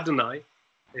to as Adonai.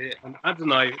 And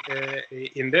Adonai,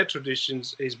 in their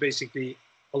traditions, is basically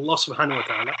Allah subhanahu wa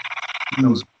ta'ala.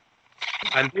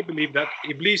 And they believe that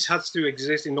Iblis has to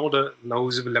exist in order, and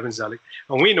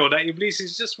we know that Iblis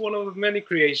is just one of many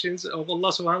creations of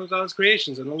Allah subhanahu wa ta'ala's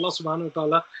creations. And Allah subhanahu wa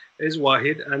ta'ala is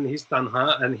Wahid, and he's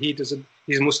Tanha, and he's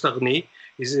Mustaghni,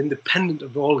 he's independent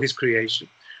of all his creation,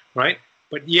 right?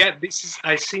 But yet, this is,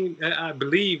 I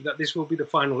believe that this will be the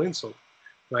final insult,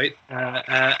 right?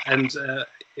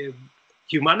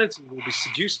 Humanity will be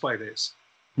seduced by this.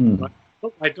 Right?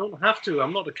 Look, I don't have to.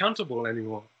 I'm not accountable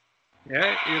anymore.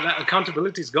 Yeah, that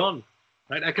accountability is gone,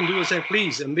 right? I can do as I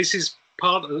please, and this is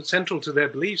central to their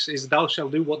beliefs: is "Thou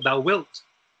shalt do what thou wilt."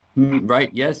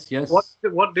 Right. Yes. Yes.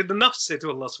 What did the Nafs say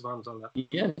to Allah Subhanahu wa Taala?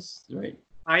 Yes. Right.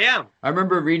 I am. I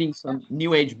remember reading some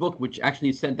New Age book which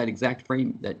actually said that exact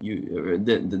frame that you,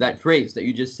 that phrase that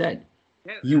you just said.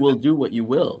 Yeah, you will do what you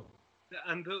will.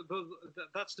 And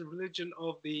that's the religion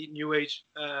of the New Age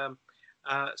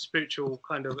spiritual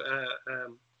kind of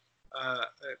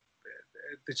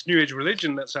this New Age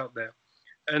religion that's out there.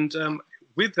 And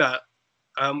with that,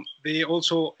 they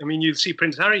also, I mean, you'll see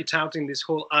Prince Harry touting this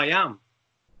whole I am.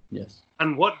 Yes.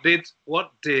 And what did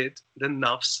the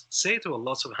nafs say to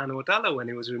Allah subhanahu wa ta'ala when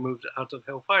he was removed out of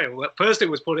hellfire? Well, first it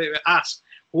was asked,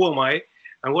 who am I?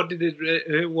 And what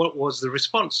was the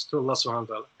response to Allah subhanahu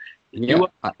wa ta'ala? Yeah,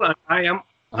 I am.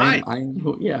 I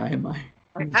am. Yeah, I am. I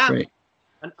am. Right.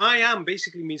 And I am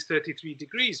basically means 33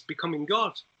 degrees, becoming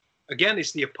God. Again,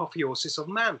 it's the apotheosis of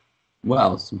man.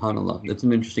 Wow, subhanAllah. That's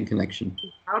an interesting connection.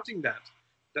 Shouting that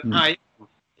I am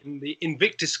in the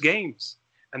Invictus Games.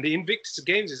 And the Invictus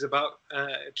Games is about,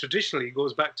 traditionally, it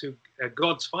goes back to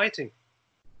gods fighting.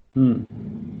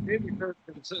 They refer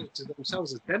to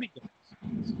themselves as demigods.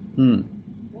 And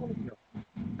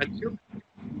you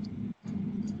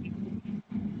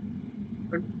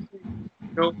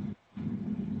know,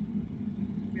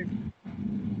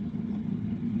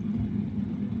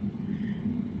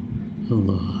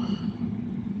 Allah.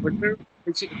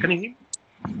 Can you hear me?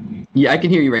 Yeah, I can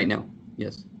hear you right now.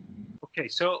 Yes. Okay,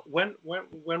 so when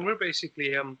we're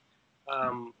basically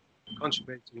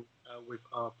consummating with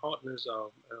our partners,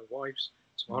 our wives,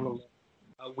 subhanAllah,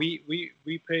 we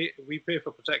pay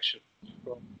for protection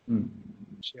from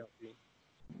Shiekh,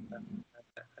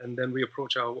 and then we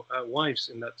approach our wives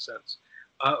in that sense.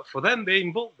 For them, they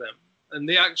involve them, and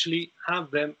they actually have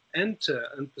them enter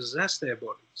and possess their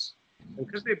bodies, and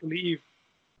because they believe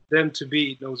them to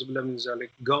be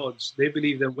gods, they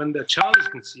believe that when their child is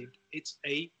conceived, it's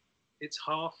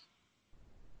half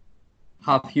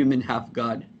human, half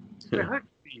God. Where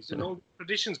Hercules and all the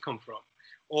traditions come from.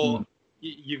 Or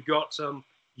you've got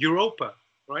Europa,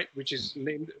 right, which is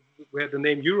named where the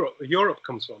name Europe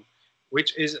comes from,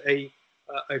 which is a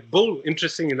bull,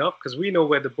 interesting enough, because we know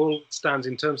where the bull stands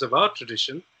in terms of our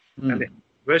tradition, and they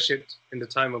worshipped in the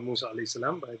time of Musa alayhi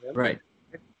salam by then. Right.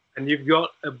 And you've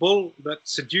got a bull that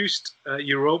seduced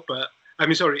Europa,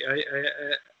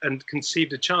 and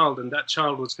conceived a child, and that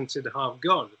child was considered half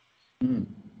God.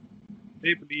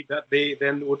 They believe that they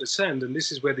then would ascend, and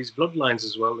this is where these bloodlines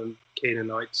as well, and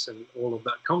Canaanites and all of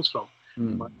that comes from.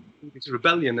 It's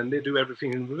rebellion, and they do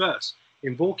everything in reverse,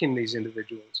 invoking these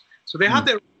individuals. So they have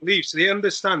their beliefs, they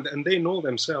understand, and they know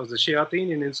themselves. The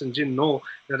shayateen and ins and jinn know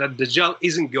that Dajjal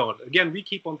isn't God. Again, we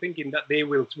keep on thinking that they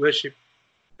will worship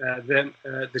the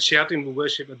shayateen will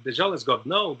worship Dajjal as God.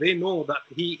 No, they know that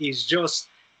he is just,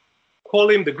 call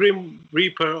him the grim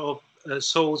reaper of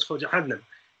souls for Jahannam.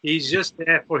 He's just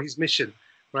there for his mission,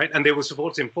 right? And they will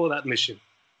support him for that mission,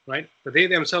 right? But they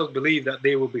themselves believe that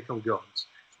they will become gods,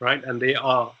 right? And they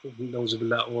are,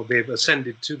 or they've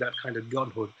ascended to that kind of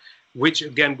godhood, which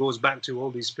again goes back to all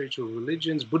these spiritual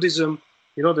religions, Buddhism,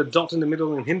 the dot in the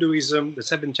middle in Hinduism, the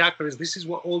 7 chakras. This is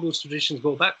what all those traditions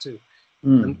go back to.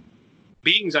 And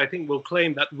beings, I think, will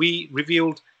claim that we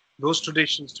revealed those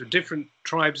traditions to different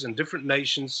tribes and different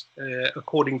nations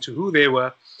according to who they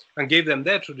were, and gave them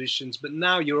their traditions. But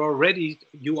now you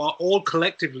are all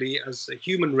collectively as a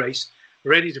human race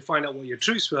ready to find out what your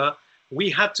truths were. We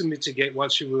had to mitigate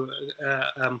whilst you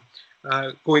were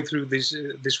going through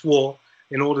this war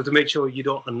in order to make sure you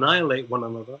don't annihilate one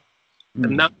another.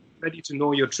 And now you're ready to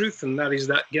know your truth, and that is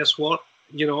that, guess what?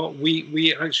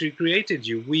 We actually created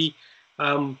you. We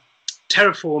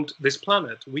terraformed this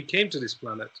planet. We came to this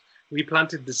planet. We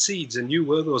planted the seeds, and you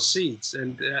were those seeds.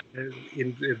 And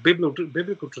in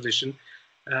biblical tradition,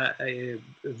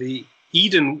 the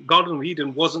Garden of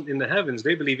Eden wasn't in the heavens.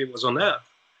 They believe it was on earth.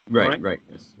 Right.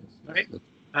 Yes. Right?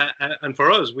 And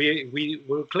for us, we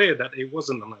were clear that it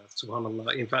wasn't on earth,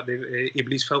 subhanAllah. In fact,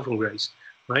 Iblis fell from grace,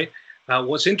 right?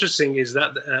 What's interesting is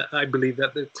that I believe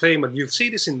that the claim, and you see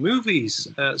this in movies,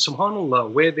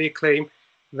 subhanAllah, where they claim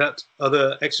that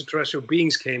other extraterrestrial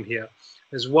beings came here.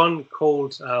 There's one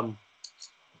called,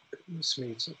 it's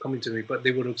not coming to me, but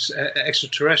they were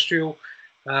extraterrestrial.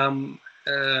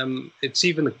 It's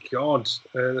even a god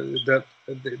that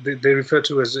they refer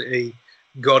to as a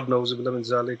god, knows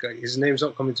his name's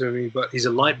not coming to me, but he's a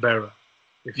light bearer,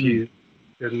 if you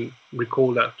can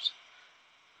recall that.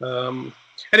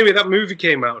 Anyway, that movie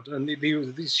came out, and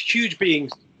these huge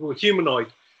beings who were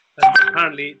humanoid, and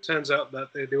apparently it turns out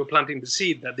that they were planting the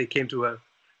seed that they came to Earth,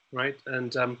 right?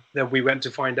 And then we went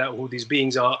to find out who these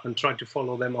beings are and tried to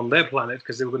follow them on their planet,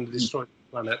 because they were going to destroy the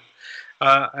planet.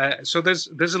 So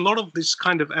there's a lot of this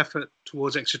kind of effort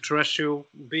towards extraterrestrial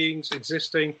beings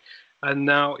existing, and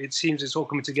now it seems it's all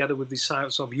coming together with these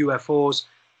sites of UFOs,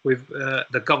 with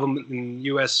the government in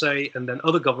USA and then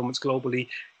other governments globally.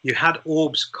 You had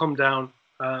orbs come down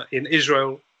in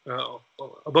Israel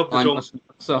above the dome.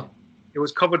 So it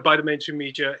was covered by the mainstream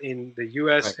media in the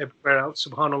US, everywhere else,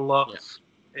 subhanAllah.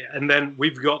 Yeah. And then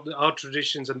we've got our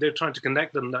traditions, and they're trying to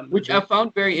connect them. Which I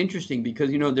found very interesting,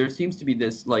 because, there seems to be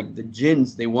this, like, the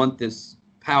jinns, they want this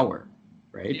power,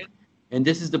 right? Yeah. And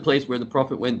this is the place where the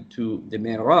Prophet went to the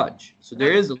Mi'raj. So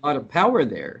there is a lot of power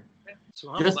there.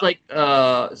 Just like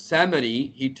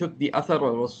Samari, he took the Athar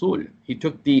al-Rasul, he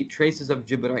took the traces of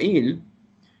Jibreel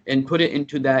and put it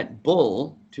into that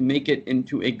bull to make it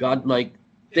into a godlike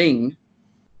thing.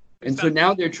 And so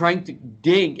now they're trying to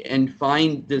dig and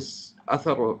find this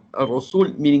Athar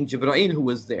al-Rasul, meaning Jibreel, who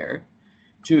was there,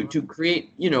 to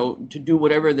create, you know, to do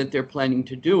whatever that they're planning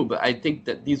to do. But I think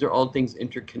that these are all things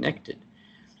interconnected.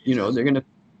 You know, they're going to...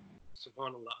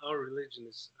 SubhanAllah, our religion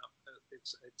is, it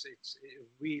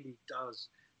really does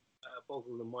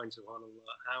boggle the mind,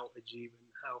 SubhanAllah, how ajib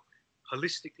and how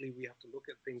holistically we have to look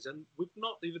at things. And we've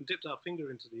not even dipped our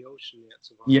finger into the ocean yet,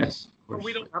 SubhanAllah. Yes. Well,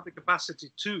 we don't have the capacity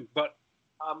to, but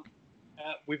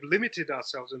we've limited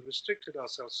ourselves and restricted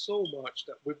ourselves so much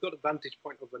that we've got a vantage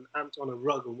point of an ant on a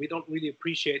rug, and we don't really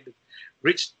appreciate the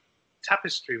rich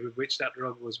tapestry with which that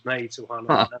rug was made,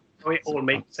 SubhanAllah. So it all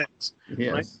makes sense,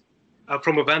 yes. Right?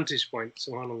 From a vantage point,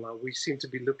 SubhanAllah, we seem to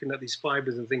be looking at these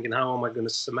fibers and thinking, how am I going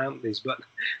to surmount these? But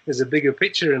there's a bigger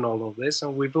picture in all of this,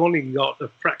 and we've only got a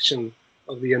fraction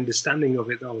of the understanding of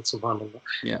it all, SubhanAllah.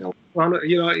 Yeah.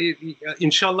 You know,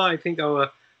 inshallah, I think our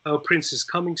prince is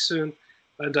coming soon,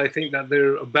 and I think that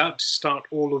they're about to start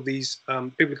all of these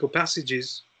biblical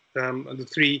passages, the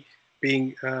three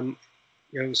being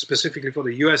you know, specifically for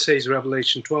the USA's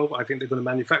Revelation 12, I think they're going to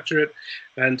manufacture it,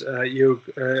 and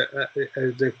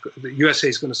the USA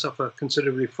is going to suffer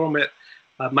considerably from it.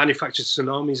 Manufactured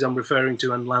tsunamis, I'm referring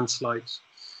to, and landslides.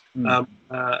 I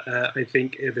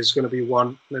think there's going to be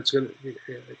one that's going to,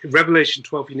 Revelation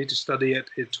 12. You need to study it.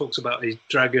 It talks about a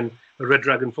dragon, a red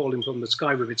dragon falling from the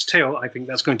sky with its tail. I think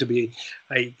that's going to be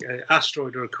a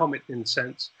asteroid or a comet in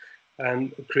sense,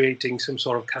 and creating some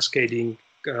sort of cascading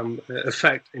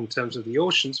effect in terms of the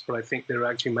oceans. But I think they're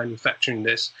actually manufacturing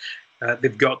this.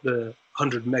 They've got the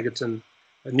 100 megaton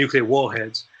nuclear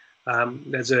warheads.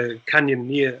 There's a canyon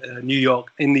near New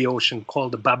York in the ocean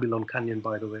called the Babylon Canyon,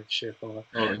 by the way, Sheikh.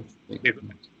 They've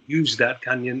used that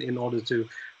canyon in order to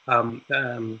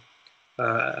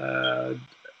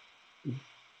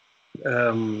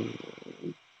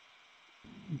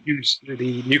use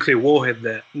the nuclear warhead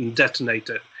there and detonate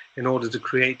it in order to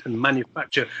create and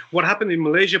manufacture. What happened in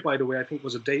Malaysia, by the way, I think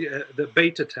was the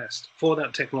beta test for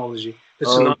that technology.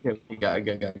 Okay. Got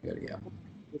it, yeah.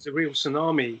 It's a real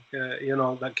tsunami, you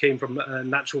know, that came from a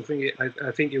natural thing.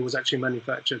 I think it was actually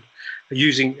manufactured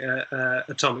using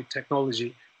atomic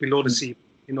technology below the sea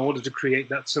in order to create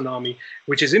that tsunami,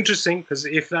 which is interesting because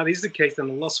if that is the case, then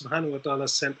Allah subhanahu wa ta'ala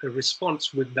sent a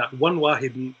response with that one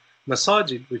wahid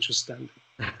masajid, which was standing.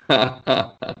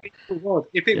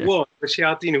 If it was the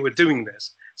shayateen who were doing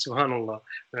this, subhanallah,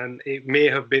 then it may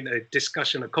have been a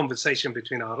discussion, a conversation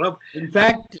between Arab. In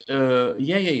fact,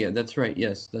 yeah, that's right.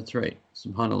 Yes, that's right.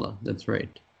 Subhanallah, that's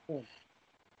right.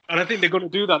 And I think they're going to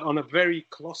do that on a very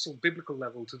colossal biblical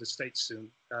level to the States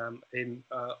soon, on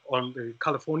the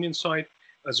Californian side,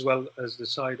 as well as the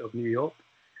side of New York.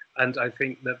 And I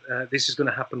think that this is going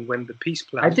to happen when the peace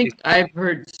plan... I think I've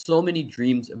heard so many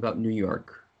dreams about New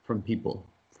York from people,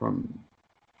 from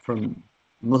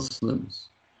Muslims,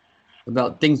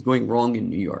 about things going wrong in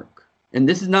New York. And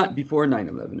this is not before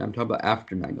 9/11. I'm talking about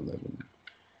after 9/11.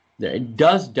 It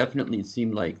does definitely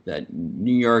seem like that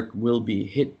New York will be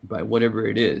hit by whatever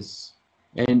it is.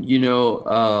 And, you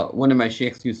know, one of my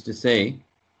sheikhs used to say,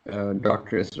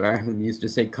 Dr. Isra Ahmed used to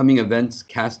say, coming events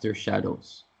cast their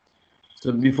shadows.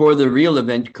 So before the real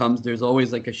event comes, there's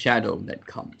always like a shadow that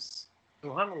comes.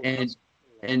 And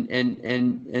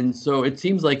so it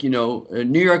seems like, you know,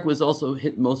 New York was also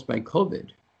hit most by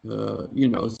COVID. You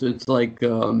know, so it's like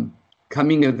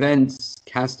coming events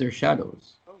cast their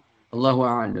shadows. Allahu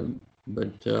A'lam.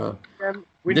 But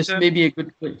this may be a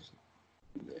good place.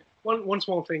 One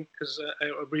small thing, because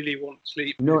I really want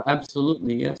sleep. No,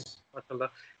 absolutely, yes.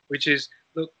 Which is,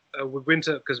 look, with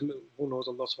winter, because who knows,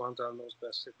 Allah subhanahu wa ta'ala knows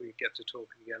best if we get to talk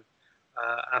again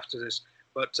after this.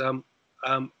 But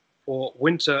for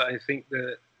winter, I think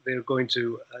that they're going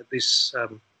to, it's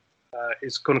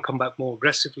going to come back more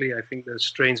aggressively. I think the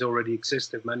strains already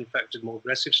exist. They've manufactured more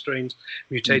aggressive strains,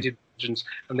 mutated versions,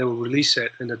 and they will release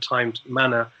it in a timed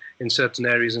manner in certain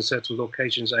areas and certain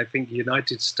locations. I think the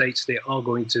United States, they are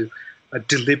going to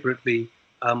deliberately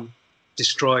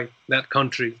destroy that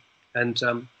country, and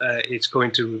it's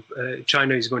going to,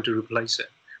 China is going to replace it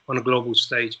on a global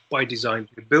stage by design.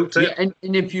 We built it. Yeah,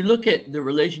 and if you look at the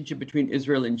relationship between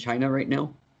Israel and China right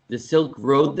now, the Silk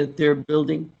Road that they're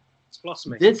building, it's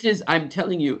blossoming. This is, I'm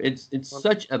telling you, it's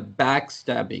such a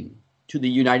backstabbing to the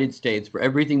United States for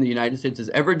everything the United States has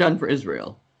ever done for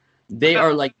Israel. They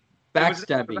are like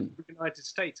backstabbing. The United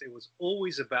States, it was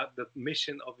always about the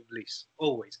mission of Iblis,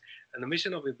 always. And the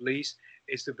mission of Iblis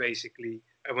is to basically,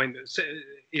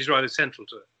 Israel is central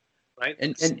to it, right?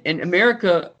 And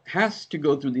America has to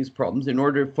go through these problems in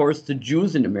order to force the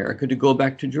Jews in America to go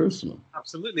back to Jerusalem.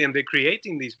 Absolutely, and they're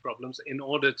creating these problems in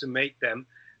order to make them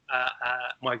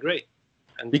migrate.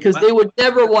 Because they would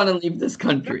never want to leave this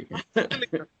country.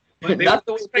 Not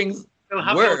the way things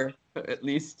were, at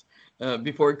least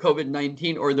before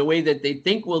COVID-19, or the way that they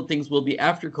think things will be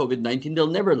after COVID-19. They'll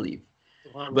never leave.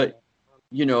 But,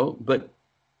 you know,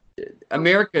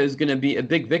 America is going to be a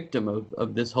big victim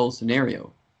of this whole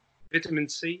scenario. Vitamin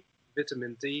C,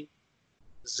 vitamin D,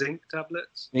 zinc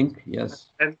tablets. Zinc, yes.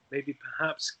 And maybe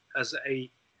perhaps as a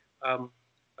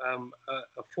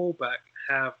fallback,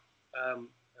 have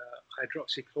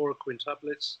hydroxychloroquine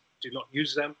tablets. Do not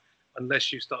use them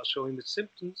unless you start showing the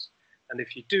symptoms. And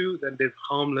if you do, then they're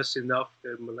harmless enough.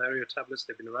 They're malaria tablets.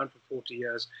 They've been around for 40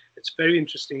 years. It's very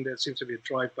interesting. There seems to be a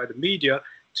drive by the media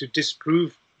to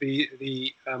disprove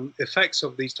the effects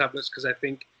of these tablets, because I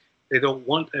think they don't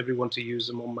want everyone to use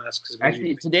them en masse.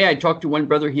 Actually, today I talked to one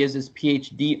brother. He has his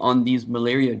PhD on these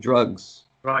malaria drugs.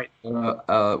 Right.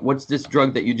 What's this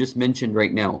drug that you just mentioned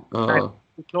right now?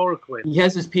 Chloroquine. He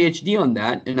has his PhD on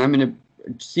that, and I'm going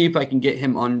to see if I can get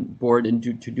him on board and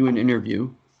to do an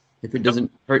interview, if it doesn't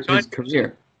hurt his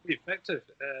career. Effective,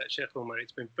 Sheikh Omar.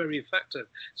 It's been very effective.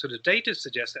 So the data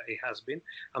suggests that it has been.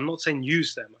 I'm not saying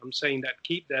use them. I'm saying that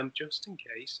keep them just in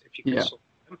case, if you can solve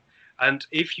them. And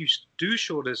if you do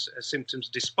show the symptoms,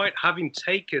 despite having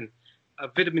taken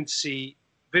vitamin C,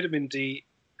 vitamin D,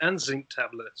 and zinc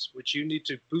tablets, which you need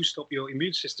to boost up your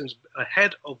immune systems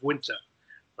ahead of winter,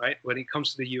 right? When it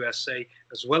comes to the USA,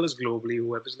 as well as globally,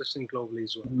 whoever's listening globally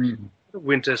as well.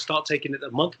 Winter, start taking it a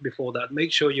month before that.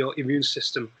 Make sure your immune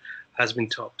system has been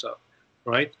topped up,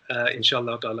 right?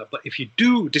 Inshallah ta'ala. But if you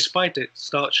do, despite it,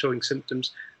 start showing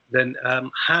symptoms, then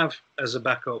have as a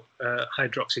backup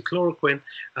hydroxychloroquine,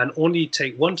 and only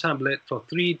take one tablet for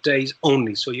 3 days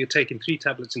only. So you're taking 3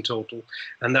 tablets in total,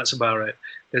 and that's about it.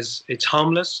 It's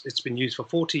harmless. It's been used for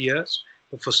 40 years.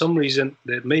 But for some reason,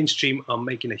 the mainstream are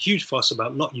making a huge fuss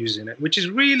about not using it, which is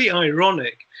really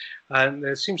ironic. And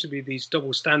there seems to be these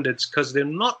double standards, because they're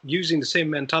not using the same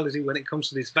mentality when it comes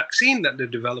to this vaccine that they're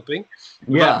developing.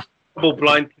 Yeah.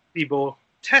 Double-blind placebo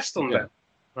test on them,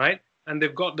 right? And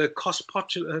they've got the cost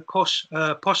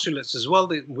postulates as well,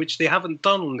 which they haven't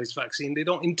done on this vaccine. They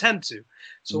don't intend to.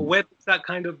 So where does that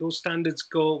those standards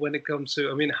go when it comes to?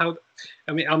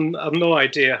 I've no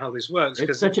idea how this works.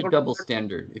 It's such a double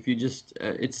standard. If you just,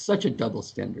 it's such a double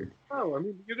standard. Oh,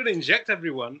 you're going to inject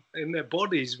everyone in their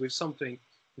bodies with something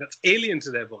that's alien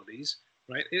to their bodies,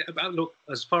 right? Look,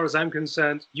 as far as I'm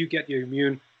concerned, you get your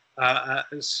immune. Allah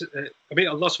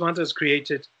subhanahu wa ta'ala has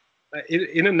created.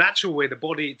 In a natural way, the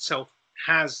body itself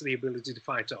has the ability to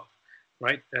fight off,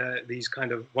 right? These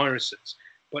kind of viruses.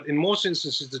 But in most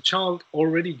instances, the child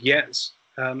already gets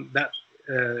that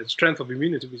strength of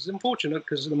immunity, which is unfortunate,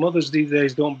 because the mothers these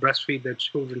days don't breastfeed their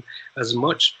children as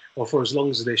much or for as long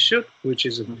as they should, which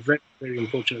is a very, very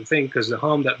unfortunate thing, because the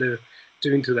harm that they're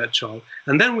doing to that child.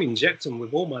 And then we inject them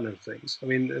with all manner of things.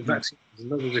 The vaccine is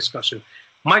another discussion.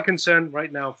 My concern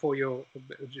right now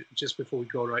just before we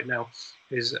go right now,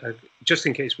 is just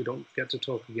in case we don't get to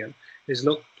talk again, is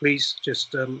look, please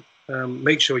just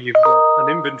make sure you've got an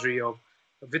inventory of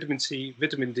vitamin C,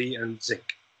 vitamin D, and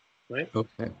zinc, right?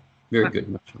 Okay, very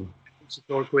good.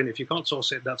 Chloroquine, if you can't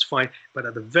source it, that's fine. But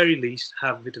at the very least,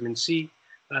 have vitamin C,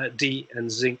 D, and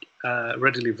zinc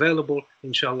readily available,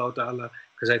 inshallah ta'ala,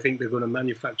 because I think they're going to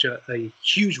manufacture a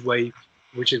huge wave,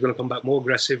 which is going to come back more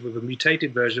aggressive with a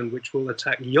mutated version, which will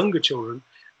attack younger children.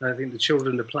 And I think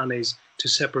the plan is to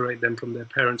separate them from their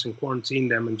parents and quarantine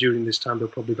them. And during this time, they'll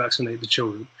probably vaccinate the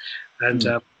children. And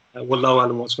wallahu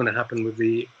alam, what's going to happen with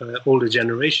the older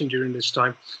generation during this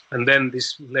time. And then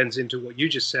this lends into what you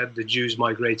just said, the Jews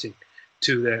migrating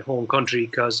to their home country,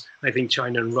 because I think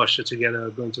China and Russia together are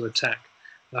going to attack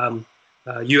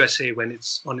USA when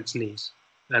it's on its knees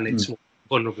and it's more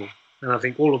vulnerable. And I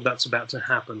think all of that's about to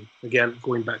happen. Again,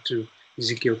 going back to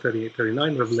Ezekiel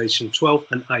 38:39, Revelation 12,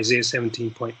 and Isaiah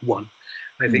 17.1.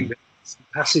 I think that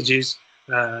passages,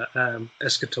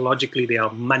 eschatologically, they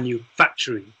are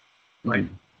manufacturing, right?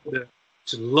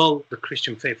 To lull the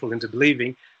Christian faithful into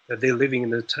believing that they're living in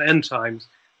the end times,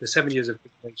 the 7 years of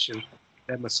tribulation,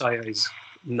 their Messiah is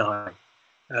nigh,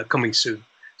 coming soon.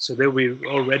 So they'll be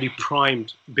already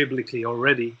primed biblically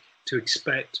already to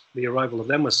expect the arrival of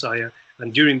their Messiah.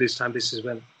 And during this time, this is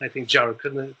when I think Jared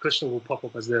Krishna will pop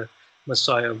up as the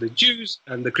Messiah of the Jews,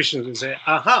 and the Christians will say,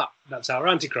 aha, that's our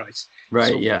Antichrist.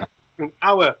 Right, so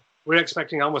our we're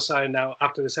expecting our Messiah now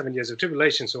after the 7 years of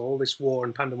tribulation. So all this war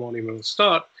and pandemonium will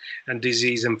start, and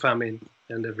disease and famine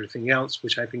and everything else,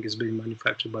 which I think is being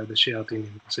manufactured by the shayateen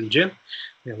and jinn.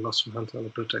 May Allah subhanahu wa ta'ala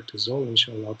protect us all,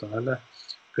 inshallah ta'ala.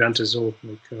 Grant us all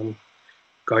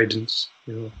guidance,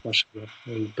 mashallah,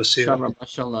 and basira. Inshallah,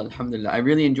 mashallah, alhamdulillah. I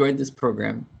really enjoyed this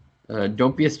program.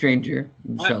 Don't be a stranger,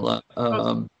 inshallah.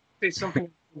 It's something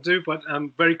to do, but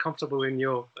I'm very comfortable in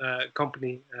your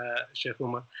company, Sheikh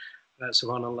Omar,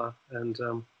 subhanallah. And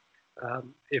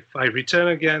if I return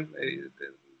again,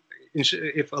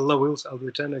 if Allah wills, I'll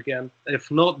return again.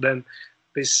 If not, then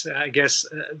this, I guess,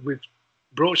 we've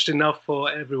broached enough for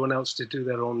everyone else to do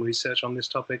their own research on this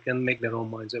topic and make their own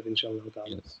minds up, inshallah.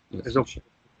 Yes,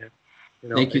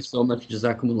 Thank you so much.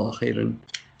 Jazakumullah khairan.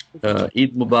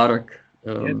 Eid Mubarak.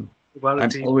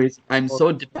 I'm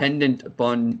so dependent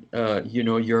upon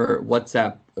your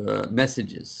WhatsApp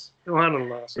messages.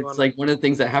 It's like one of the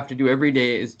things I have to do every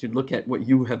day is to look at what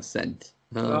you have sent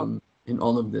in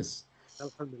all of this.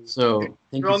 So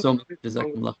thank you so much.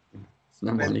 Jazakumullah.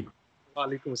 Assalamu alaikum. Wa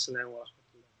alaikum assalam wa rahmatullah.